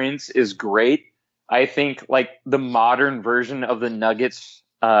to Prince is great. I think like the modern version of the Nuggets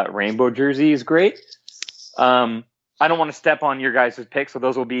rainbow jersey is great. I don't want to step on your guys' picks, so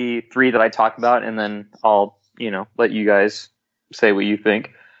those will be 3 that I talk about, and then I'll let you guys say what you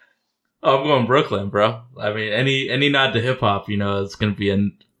think. Oh, I'm going Brooklyn, bro. I mean, any nod to hip hop, it's going to be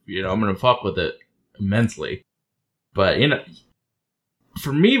I'm going to fuck with it immensely. But,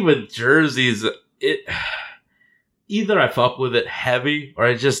 for me with jerseys, either I fuck with it heavy or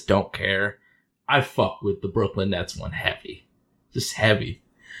I just don't care. I fuck with the Brooklyn Nets one heavy. Just heavy.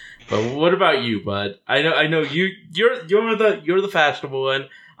 But what about you, bud? I know you're the fashionable one.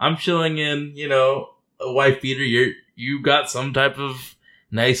 I'm chilling in, a wife beater. You got some type of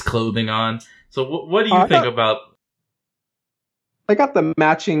nice clothing on. So what do you think about? I got the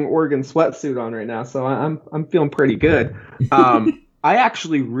matching Oregon sweatsuit on right now, so I'm feeling pretty good. I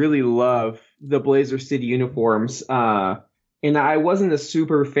actually really love the Blazer City uniforms, and I wasn't a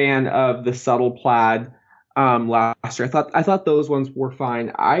super fan of the subtle plaid last year. I thought those ones were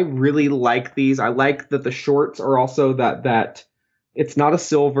fine. I really like these. I like that the shorts are also that it's not a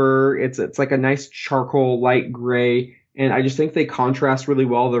silver. It's like a nice charcoal light gray. And I just think they contrast really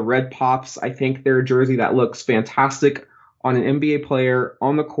well. The red pops. I think they're a jersey that looks fantastic on an NBA player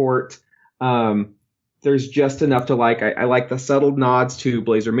on the court. There's just enough to like. I like the subtle nods to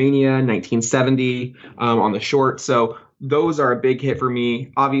Blazer Mania 1970 on the shorts. So those are a big hit for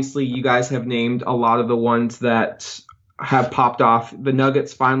me. Obviously, you guys have named a lot of the ones that have popped off. The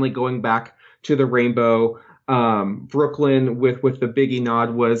Nuggets finally going back to the rainbow. Brooklyn with the Biggie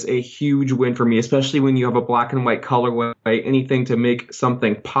nod was a huge win for me, especially when you have a black and white colorway, anything to make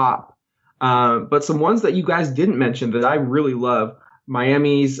something pop. But some ones that you guys didn't mention that I really love,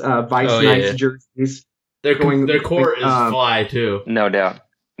 Miami's Vice Knights jerseys. Their core is fly too. No doubt.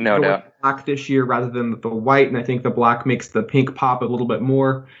 Black this year rather than the white, and I think the black makes the pink pop a little bit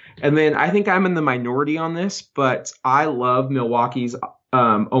more. And then I think I'm in the minority on this, but I love Milwaukee's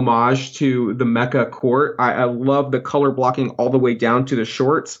homage to the Mecca court. I love the color blocking all the way down to the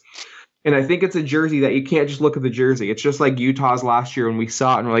shorts. And I think it's a jersey that you can't just look at the jersey. It's just like Utah's last year when we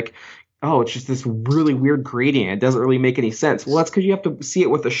saw it and we're like, oh, it's just this really weird gradient. It doesn't really make any sense. Well, that's because you have to see it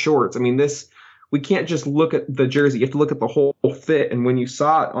with the shorts. I mean, we can't just look at the jersey. You have to look at the whole fit. And when you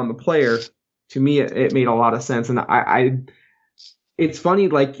saw it on the player, to me, it made a lot of sense. And it's funny,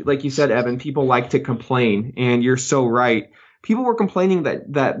 like you said, Evan, people like to complain, and you're so right. People were complaining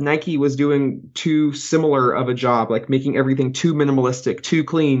that Nike was doing too similar of a job, like making everything too minimalistic, too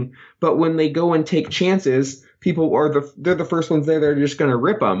clean. But when they go and take chances, people they're the first ones there. They're just going to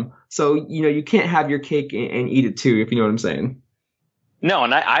rip them. So, you can't have your cake and eat it too, if you know what I'm saying. No,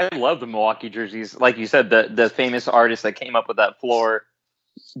 and I love the Milwaukee jerseys. Like you said, the famous artist that came up with that floor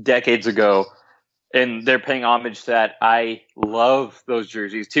decades ago, and they're paying homage to that. I love those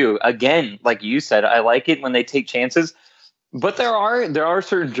jerseys too. Again, like you said, I like it when they take chances. But there are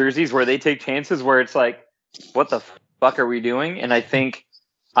certain jerseys where they take chances where it's like, what the fuck are we doing? And I think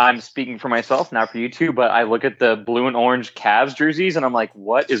I'm speaking for myself, not for you two, but I look at the blue and orange Cavs jerseys and I'm like,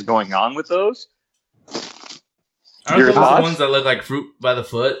 what is going on with those? Aren't those the ones that look like fruit by the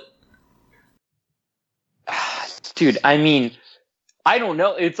foot? Dude, I mean, I don't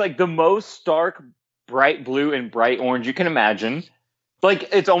know. It's like the most stark, bright blue and bright orange you can imagine. Like,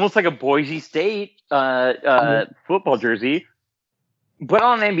 it's almost like a Boise State football jersey, but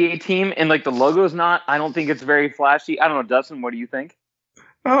on an NBA team, and like the logo's not. I don't think it's very flashy. I don't know, Dustin. What do you think?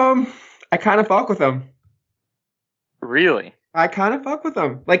 I kind of fuck with them. Really? I kind of fuck with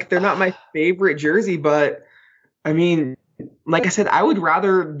them. Like, they're not my favorite jersey, but I mean, like I said, I would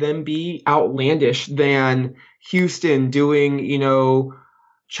rather them be outlandish than Houston doing,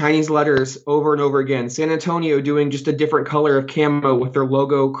 Chinese letters over and over again. San Antonio doing just a different color of camo with their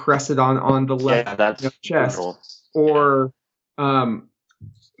logo crested on the left Yeah, that's chest. brutal. Or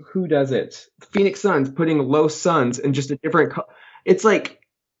who does it? Phoenix Suns putting low suns and just a different color. It's like,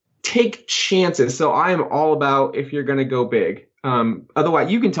 take chances. So I am all about if you're going to go big. Otherwise,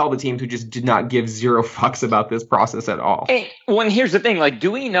 you can tell the teams who just did not give zero fucks about this process at all. Hey, well, and here's the thing. Like,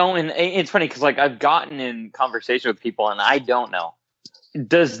 do we know? And it's funny because, like, I've gotten in conversation with people, and I don't know.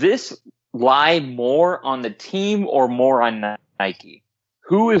 Does this lie more on the team or more on Nike?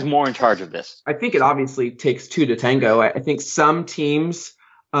 Who is more in charge of this? I think it obviously takes two to tango. I think some teams,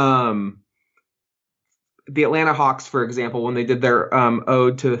 the Atlanta Hawks, for example, when they did their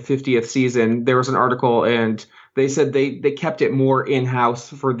ode to the 50th season, there was an article and they said they kept it more in-house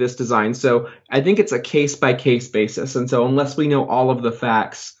for this design. So I think it's a case-by-case basis. And so unless we know all of the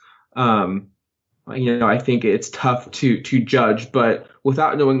facts, I think it's tough to judge. But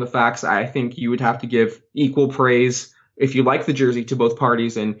without knowing the facts, I think you would have to give equal praise if you like the jersey to both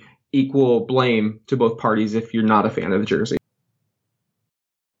parties and equal blame to both parties if you're not a fan of the jersey.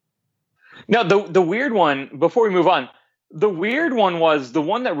 No, the weird one, before we move on, the weird one was the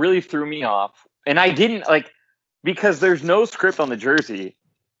one that really threw me off. And I didn't because there's no script on the jersey.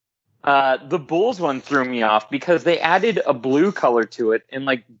 The Bulls one threw me off because they added a blue color to it, and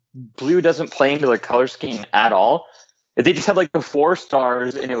blue doesn't play into their color scheme at all. They just had the 4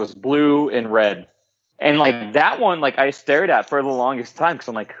 stars, and it was blue and red. And that one, I stared at for the longest time because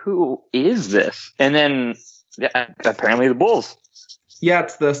I'm like, who is this? And then apparently the Bulls. Yeah,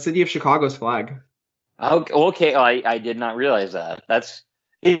 it's the city of Chicago's flag. Okay, I did not realize that.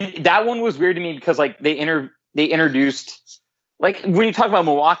 That one was weird to me because they introduced when you talk about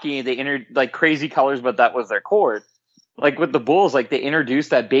Milwaukee, they entered crazy colors, but that was their court. With the Bulls, they introduced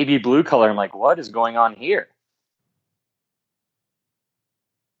that baby blue color. I'm like, what is going on here?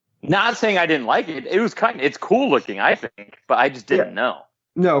 Not saying I didn't like it. It was it's cool looking, I think, but I just didn't know.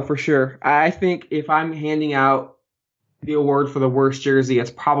 No, for sure. I think if I'm handing out the award for the worst jersey,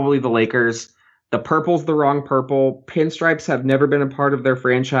 it's probably the Lakers. The purple's the wrong purple. Pinstripes have never been a part of their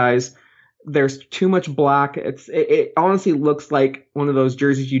franchise. There's too much black. It honestly looks like one of those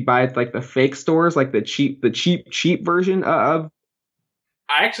jerseys you'd buy at the fake stores, the cheap version of.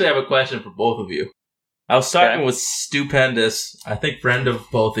 I actually have a question for both of you. I was talking with Stupendous, I think friend of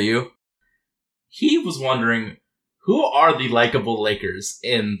both of you. He was wondering, who are the likable Lakers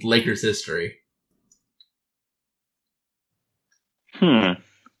in Lakers history?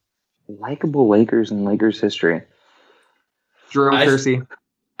 Likable Lakers in Lakers history. Jerome Kersey.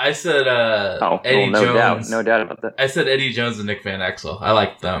 I said Eddie Jones. No doubt about that. I said Eddie Jones and Nick Van Exel. I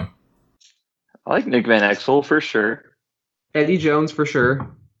like them. I like Nick Van Exel for sure. Eddie Jones for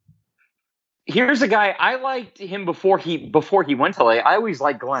sure. Here's a guy I liked him before he went to LA. I always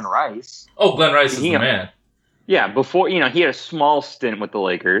liked Glenn Rice. Oh, Glenn Rice is the man. Yeah, before he had a small stint with the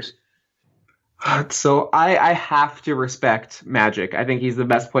Lakers. So I have to respect Magic. I think he's the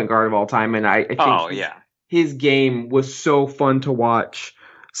best point guard of all time, and I think his game was so fun to watch.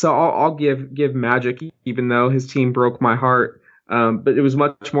 So I'll give Magic, even though his team broke my heart. But it was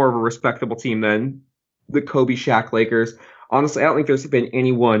much more of a respectable team than the Kobe Shaq Lakers. Honestly, I don't think there's been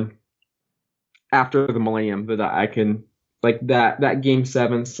anyone after the millennium that I can that Game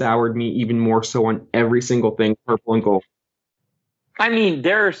 7 soured me even more so on every single thing purple and gold. I mean,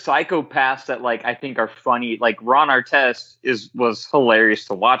 there are psychopaths that I think are funny. Ron Artest was hilarious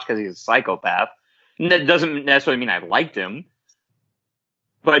to watch because he's a psychopath. And that doesn't necessarily mean I liked him,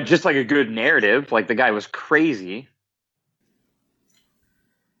 but just a good narrative. The guy was crazy.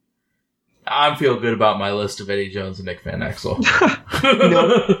 I feel good about my list of Eddie Jones and Nick Van Exel.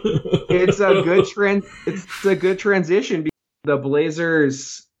 It's a good transition. The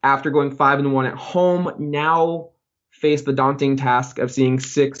Blazers, after going 5-1 at home, now face the daunting task of seeing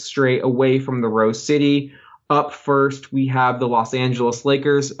 6 straight away from the Rose City. Up first, we have the Los Angeles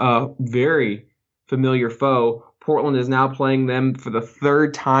Lakers, a very familiar foe. Portland is now playing them for the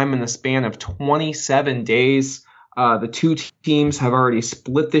 3rd time in the span of 27 days. The two teams have already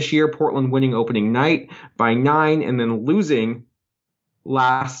split this year, Portland winning opening night by 9 and then losing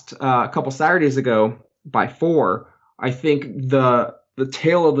a couple Saturdays ago by 4. I think the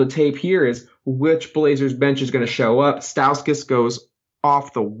tail of the tape here is which Blazers bench is going to show up. Stauskas goes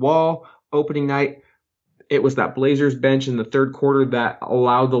off the wall opening night. It was that Blazers bench in the 3rd quarter that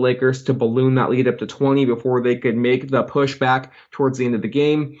allowed the Lakers to balloon that lead up to 20 before they could make the pushback towards the end of the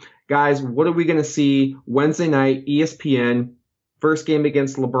game. Guys, what are we going to see Wednesday night, ESPN, first game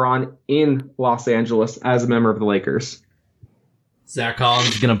against LeBron in Los Angeles as a member of the Lakers. Zach Collins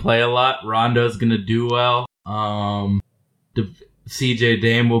is going to play a lot. Rondo's going to do well. CJ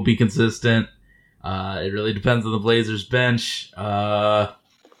Dame will be consistent. It really depends on the Blazers bench. I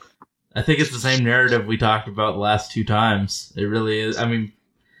think it's the same narrative we talked about the last two times. It really is. I mean,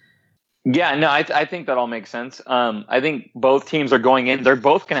 yeah, no, I think that all makes sense. I think both teams are going in. They're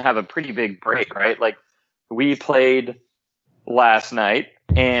both going to have a pretty big break, right? Like, we played last night,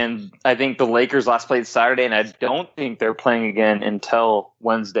 and I think the Lakers last played Saturday, and I don't think they're playing again until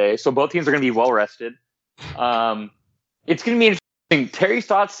Wednesday. So both teams are going to be well rested. It's going to be interesting. Terry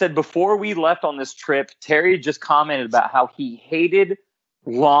Stotts said before we left on this trip, Terry just commented about how he hated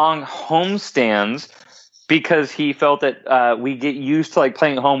long homestands because he felt that we get used to like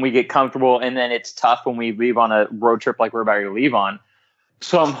playing at home, we get comfortable, and then it's tough when we leave on a road trip like we're about to leave on.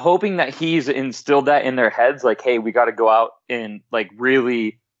 So I'm hoping that he's instilled that in their heads, like, hey, we got to go out and like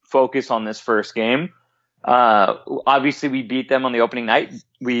really focus on this first game. Obviously, we beat them on the opening night.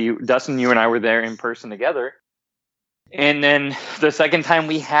 Dustin, you and I were there in person together. And then the second time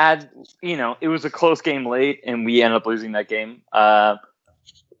we had, it was a close game late, and we ended up losing that game. No,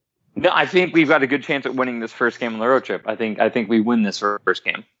 I think we've got a good chance at winning this first game on the road trip. I think we win this first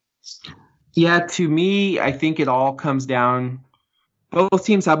game. Yeah, to me, I think it all comes down. Both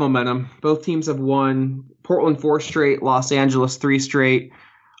teams have momentum. Both teams have won. Portland 4 straight, Los Angeles 3 straight.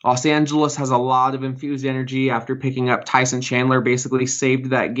 Los Angeles has a lot of infused energy after picking up Tyson Chandler, basically saved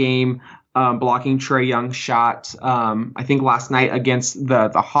that game, blocking Trae Young's shot, I think last night against the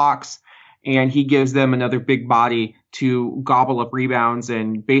Hawks, and he gives them another big body to gobble up rebounds,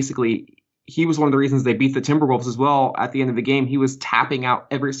 and basically he was one of the reasons they beat the Timberwolves as well at the end of the game. He was tapping out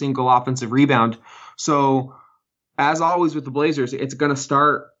every single offensive rebound. So as always with the Blazers, it's going to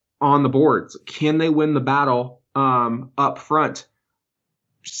start on the boards. Can they win the battle up front?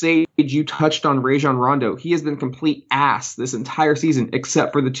 Sage, you touched on Rajon Rondo. He has been complete ass this entire season,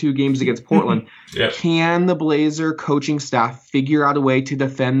 except for the 2 games against Portland. Yep. Can the Blazer coaching staff figure out a way to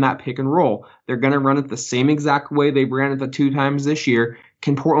defend that pick and roll? They're going to run it the same exact way they ran it the 2 times this year.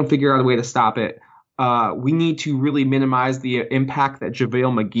 Can Portland figure out a way to stop it? We need to really minimize the impact that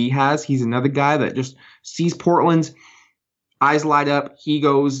JaVale McGee has. He's another guy that just sees Portland's eyes light up. He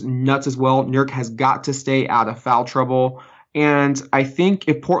goes nuts as well. Nurk has got to stay out of foul trouble. And I think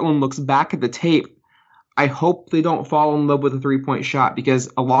if Portland looks back at the tape, I hope they don't fall in love with a 3-point shot, because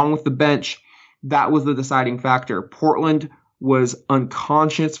along with the bench, that was the deciding factor. Portland was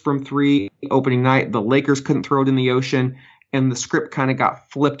unconscious from 3 opening night. The Lakers couldn't throw it in the ocean, and the script kind of got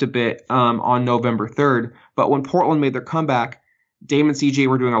flipped a bit on November 3rd. But when Portland made their comeback, Dame and CJ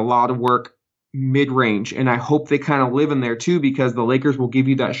were doing a lot of work mid-range, and I hope they kind of live in there too, because the Lakers will give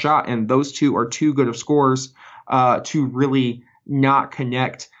you that shot, and those two are too good of scorers to really not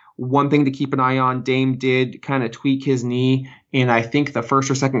connect. One thing to keep an eye on, Dame did kind of tweak his knee, and I think the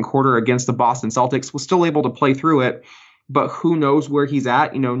first or second quarter against the Boston Celtics was still able to play through it, but who knows where he's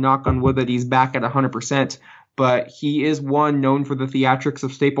at. Knock on wood that he's back at 100%, but he is one known for the theatrics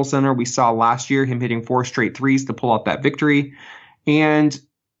of Staples Center. We saw last year him hitting 4 straight threes to pull out that victory, and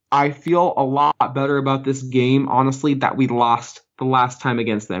I feel a lot better about this game, honestly, that we lost the last time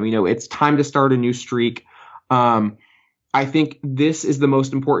against them. It's time to start a new streak. I think this is the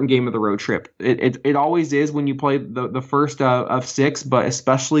most important game of the road trip. It always is when you play the first of 6, but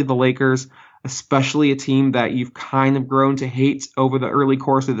especially the Lakers, especially a team that you've kind of grown to hate over the early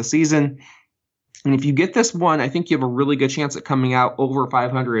course of the season. And if you get this one, I think you have a really good chance at coming out over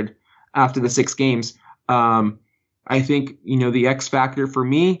 500 after the 6 games. I think, the X factor for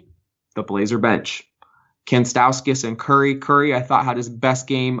me, the Blazer bench. Ken Stauskas and Curry. Curry, I thought, had his best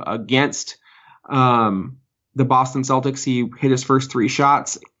game against the Boston Celtics. He hit his first 3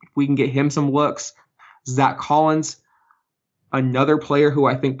 shots. If we can get him some looks. Zach Collins, another player who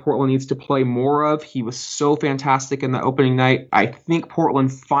I think Portland needs to play more of. He was so fantastic in the opening night. I think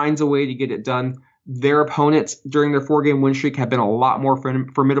Portland finds a way to get it done. Their opponents during their 4-game win streak have been a lot more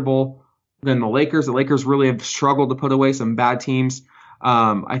formidable than the Lakers. The Lakers really have struggled to put away some bad teams.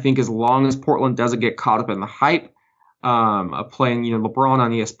 I think as long as Portland doesn't get caught up in the hype of playing, LeBron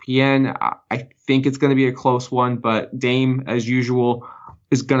on ESPN, I think it's going to be a close one. But Dame, as usual,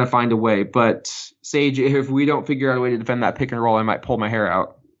 is going to find a way. But Sage, if we don't figure out a way to defend that pick and roll, I might pull my hair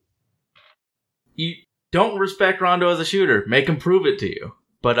out. You don't respect Rondo as a shooter. Make him prove it to you.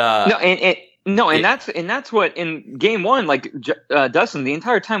 But that's what in game 1, like Dustin, the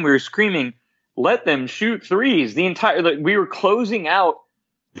entire time we were screaming, let them shoot threes. We were closing out.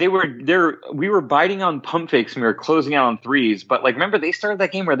 We were biting on pump fakes and we were closing out on threes. But remember they started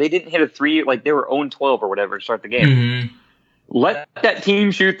that game where they didn't hit a 3, they were 0-12 or whatever to start the game. Mm-hmm. Let that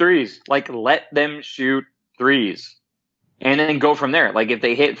team shoot threes. Like, let them shoot threes. And then go from there. Like, if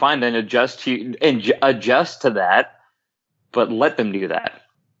they hit, fine, then adjust to that. But let them do that.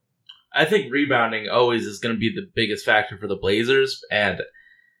 I think rebounding always is going to be the biggest factor for the Blazers, and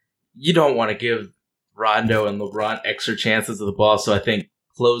you don't want to give Rondo and LeBron extra chances of the ball, so I think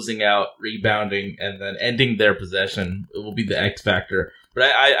closing out, rebounding, and then ending their possession will be the X factor. But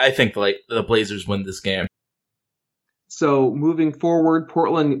I think the Blazers win this game. So moving forward,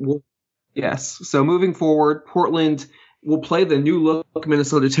 Portland will play the new look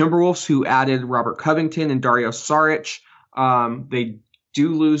Minnesota Timberwolves, who added Robert Covington and Dario Saric. They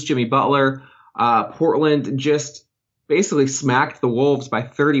do lose Jimmy Butler. Portland just basically smacked the Wolves by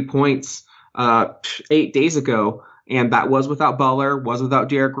 30 points 8 days ago, and that was without Butler, was without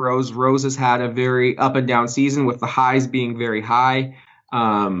Derrick Rose. Rose has had a very up and down season, with the highs being very high.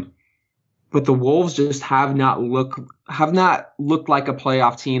 But the Wolves just have not looked like a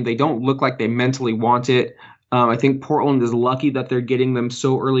playoff team. They don't look like they mentally want it. I think Portland is lucky that they're getting them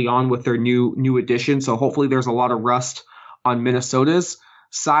so early on with their new addition. So hopefully there's a lot of rust on Minnesota's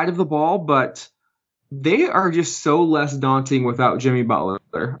side of the ball, but they are just so less daunting without Jimmy Butler.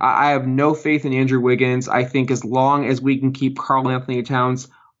 I have no faith in Andrew Wiggins. I think as long as we can keep Karl Anthony Towns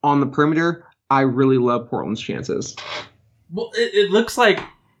on the perimeter, I really love Portland's chances. Well, it looks like,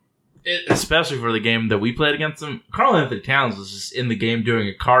 especially for the game that we played against them, Karl Anthony Towns was just in the game doing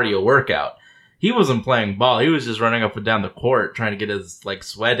a cardio workout. He wasn't playing ball. He was just running up and down the court trying to get his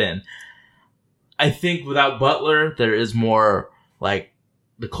sweat in. I think without Butler, there is more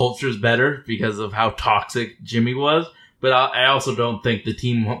the culture's better because of how toxic Jimmy was. But I also don't think the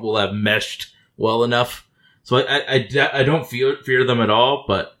team will have meshed well enough. So I don't fear them at all.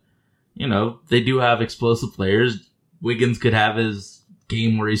 But they do have explosive players. Wiggins could have his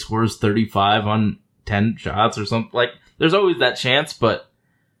game where he scores 35 on 10 shots or something. There's always that chance, but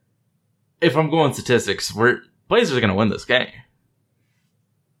if I'm going statistics, Blazers are going to win this game.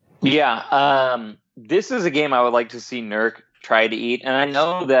 Yeah, this is a game I would like to see Nurk try to eat, and I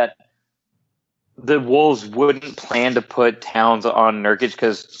know that the Wolves wouldn't plan to put Towns on Nurkic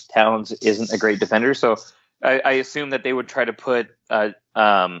because Towns isn't a great defender, so I assume that they would try to put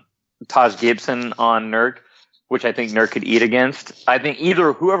Taj Gibson on Nurk, which I think Nurk could eat against. I think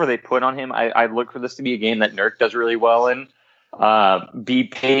whoever they put on him, I look for this to be a game that Nurk does really well in. Be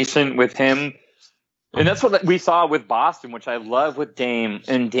patient with him. And that's what we saw with Boston, which I love with Dame.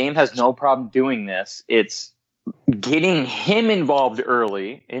 And Dame has no problem doing this. It's getting him involved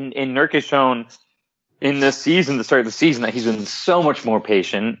early. And Nurk has shown in this season, the start of the season, that he's been so much more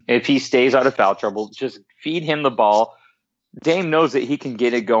patient. If he stays out of foul trouble, just feed him the ball. Dame knows that he can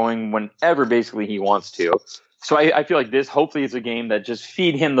get it going whenever basically he wants to. So I feel like this hopefully is a game that just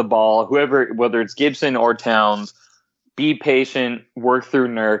feed him the ball, whether it's Gibson or Towns, be patient, work through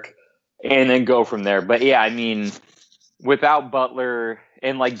Nurk, and then go from there. But yeah, I mean, without Butler,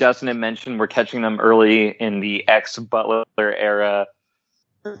 and like Dustin had mentioned, we're catching them early in the ex-Butler era.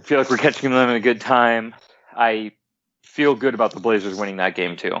 I feel like we're catching them in a good time. I feel good about the Blazers winning that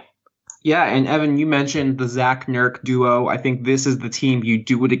game too. Yeah, and Evan, you mentioned the Zach Nurk duo. I think this is the team you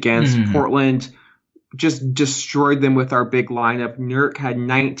do it against. Mm-hmm. Portland just destroyed them with our big lineup. Nurk had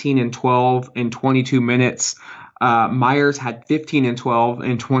 19 and 12 in 22 minutes. Myers had 15 and 12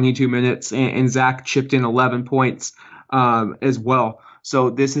 in 22 minutes, and Zach chipped in 11 points as well.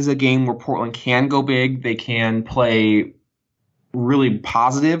 So this is a game where Portland can go big. They can play really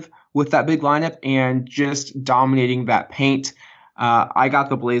positive with that big lineup and just dominating that paint. I got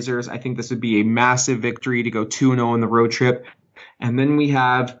the Blazers. I think this would be a massive victory to go 2-0 on the road trip. And then we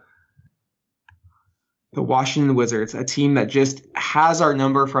have the Washington Wizards, a team that just has our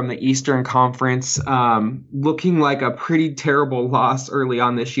number from the Eastern Conference, looking like a pretty terrible loss early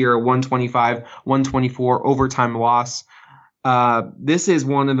on this year, 125-124 overtime loss. This is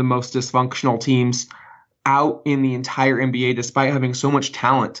one of the most dysfunctional teams out in the entire NBA, despite having so much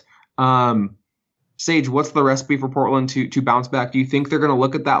talent. Sage, what's the recipe for Portland to bounce back? Do you think they're going to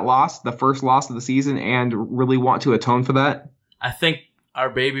look at that loss, the first loss of the season, and really want to atone for that? I think our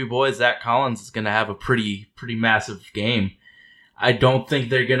baby boy, Zach Collins, is going to have a pretty massive game. I don't think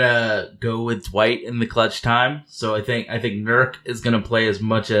they're going to go with Dwight in the clutch time. So I think Nurk is going to play as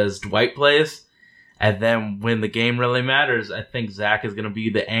much as Dwight plays. And then when the game really matters, I think Zach is going to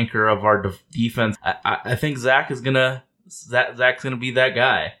be the anchor of our defense. I think Zach's going to be that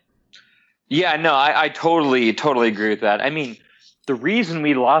guy. Yeah, no, I totally agree with that. I mean, the reason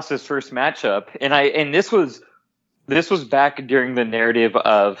we lost this first matchup, and this was back during the narrative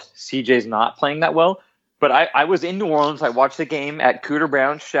of CJ's not playing that well, but I was in New Orleans. I watched the game at Cooter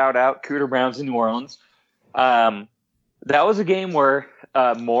Browns. Shout out Cooter Browns in New Orleans. That was a game where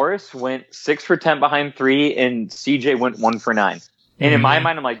Morris went 6 for 10 behind 3, and CJ went 1 for 9. And in my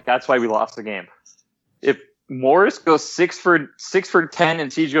mind, I'm like, that's why we lost the game. If Morris goes 6 for 10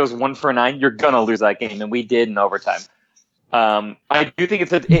 and CJ goes 1 for 9, you're gonna lose that game, and we did in overtime. I do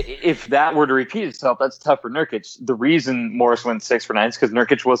think if that were to repeat itself, that's tough for Nurkic. The reason Morris went 6 for 9 is because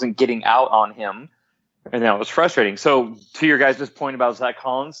Nurkic wasn't getting out on him, and that was frustrating. So to your guys' point about Zach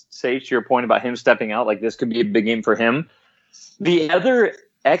Collins, Sage, to your point about him stepping out, like this could be a big game for him. The other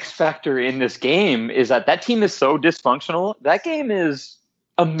X factor in this game is that team is so dysfunctional. That game is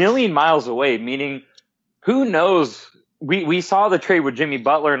a million miles away, meaning who knows? We saw the trade with Jimmy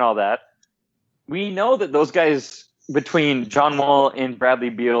Butler and all that. We know that those guys between John Wall and Bradley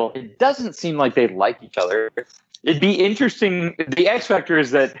Beal, it doesn't seem like they like each other. It'd be interesting. The X factor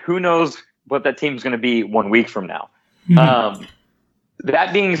is that who knows what that team's going to be 1 week from now.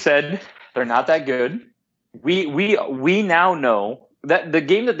 That being said, they're not that good. We now know that the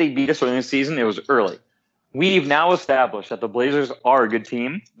game that they beat us early in the season, it was early. We've now established that the Blazers are a good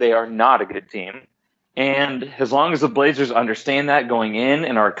team. They are not a good team. And as long as the Blazers understand that going in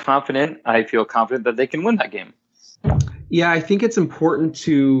and are confident, I feel confident that they can win that game. Yeah, I think it's important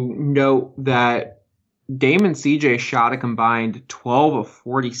to note that Dame and CJ shot a combined 12 of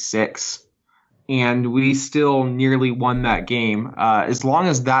 46, and we still nearly won that game. As long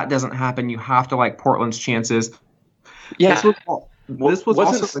as that doesn't happen, you have to like Portland's chances. Yeah. This was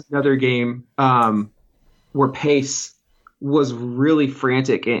also another game where pace was really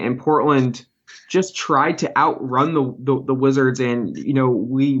frantic, and Portland just tried to outrun the Wizards, and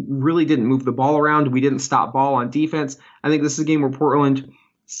we really didn't move the ball around. We didn't stop ball on defense. I think this is a game where Portland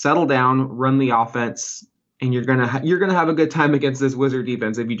settle down, run the offense, and you're gonna have a good time against this Wizard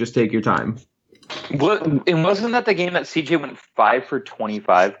defense if you just take your time. And wasn't that the game that CJ went 5 for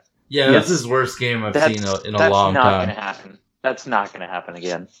 25? Yeah, that's his worst game I've seen in a long time. That's not going to happen. That's not going to happen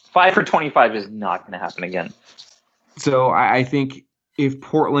again. 5 for 25 is not going to happen again. So I think if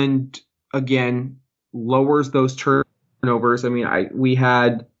Portland again lowers those turnovers, I mean, we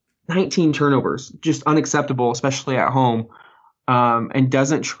had 19 turnovers, just unacceptable, especially at home, and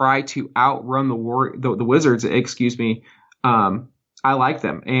doesn't try to outrun the Wizards. Excuse me. I like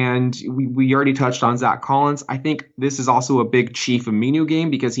them, and we already touched on Zach Collins. I think this is also a big Chief Aminu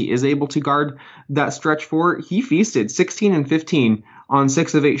game because he is able to guard that stretch four. He feasted 16 and 15 on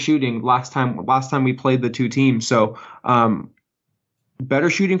 6 of 8 shooting last time we played the two teams. So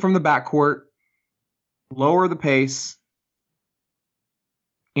better shooting from the backcourt, lower the pace,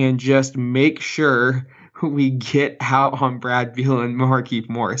 and just make sure we get out on Brad Beal and Markieff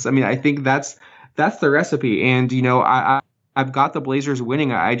Morris. I mean, I think that's the recipe, and I've got the Blazers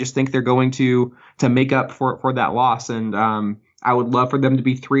winning. I just think they're going to make up for that loss, and I would love for them to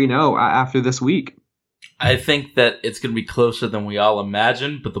be 3-0 after this week. I think that it's going to be closer than we all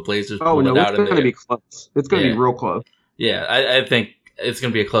imagine, but the Blazers pull it out. It's going to be close. It's going to be real close. Yeah, I think it's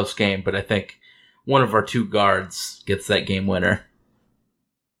going to be a close game, but I think one of our two guards gets that game winner.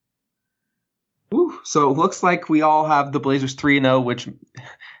 Ooh, so it looks like we all have the Blazers 3-0, which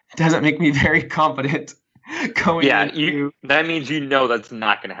doesn't make me very confident. That means that's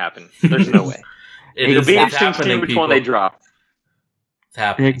not going to happen. There's no way. It'll be interesting to see which one they drop. It's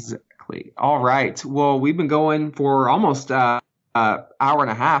happening. Exactly. All right. Well, we've been going for almost hour and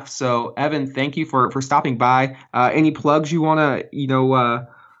a half. So, Evan, thank you for stopping by. Any plugs you want to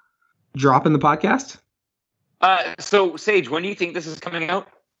drop in the podcast? So, Sage, when do you think this is coming out?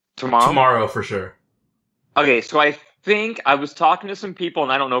 Tomorrow? Tomorrow, for sure. Okay, so I think I was talking to some people,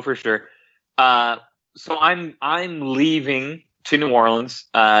 and I don't know for sure. So I'm leaving to New Orleans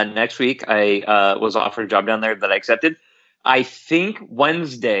next week. I was offered a job down there that I accepted. I think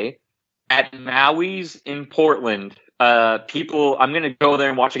Wednesday at Maui's in Portland. I'm going to go there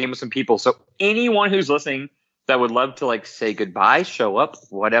and watch a game with some people. So anyone who's listening that would love to say goodbye, show up,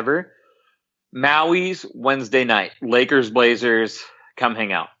 whatever. Maui's Wednesday night. Lakers, Blazers, come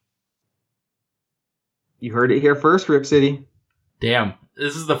hang out. You heard it here first, Rip City. Damn.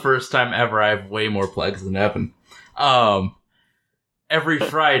 This is the first time ever I have way more plugs than Evan. Every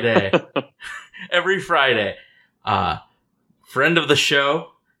Friday, friend of the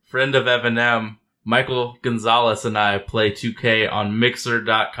show, friend of Evan M, Michael Gonzalez and I play 2K on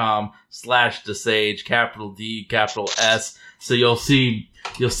mixer.com/DeSage, capital D, capital S. So you'll see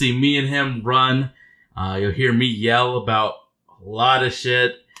me and him run. You'll hear me yell about a lot of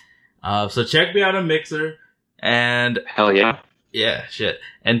shit. So check me out on Mixer, and hell yeah. Yeah, shit.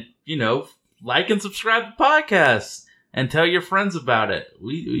 And, like and subscribe to the podcast and tell your friends about it.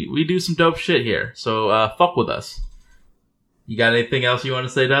 We do some dope shit here. So, fuck with us. You got anything else you want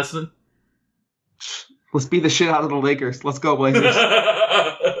to say, Dustin? Let's beat the shit out of the Lakers. Let's go, Blazers.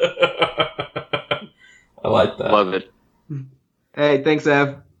 I like that. Love it. Hey, thanks,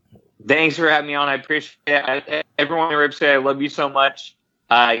 Ev. Thanks for having me on. I appreciate it. Everyone in Ripstate, I love you so much.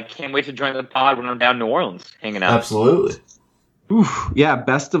 I can't wait to join the pod when I'm down in New Orleans hanging out. Absolutely. Oof, yeah,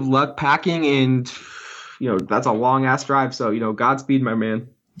 best of luck packing, and that's a long ass drive. So Godspeed, my man.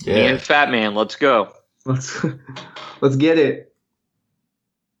 Yeah. Me and Fat Man, let's go. Let's get it.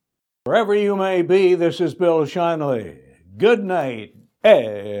 Wherever you may be, this is Bill Shinley. Good night,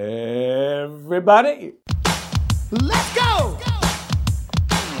 everybody. Let's go!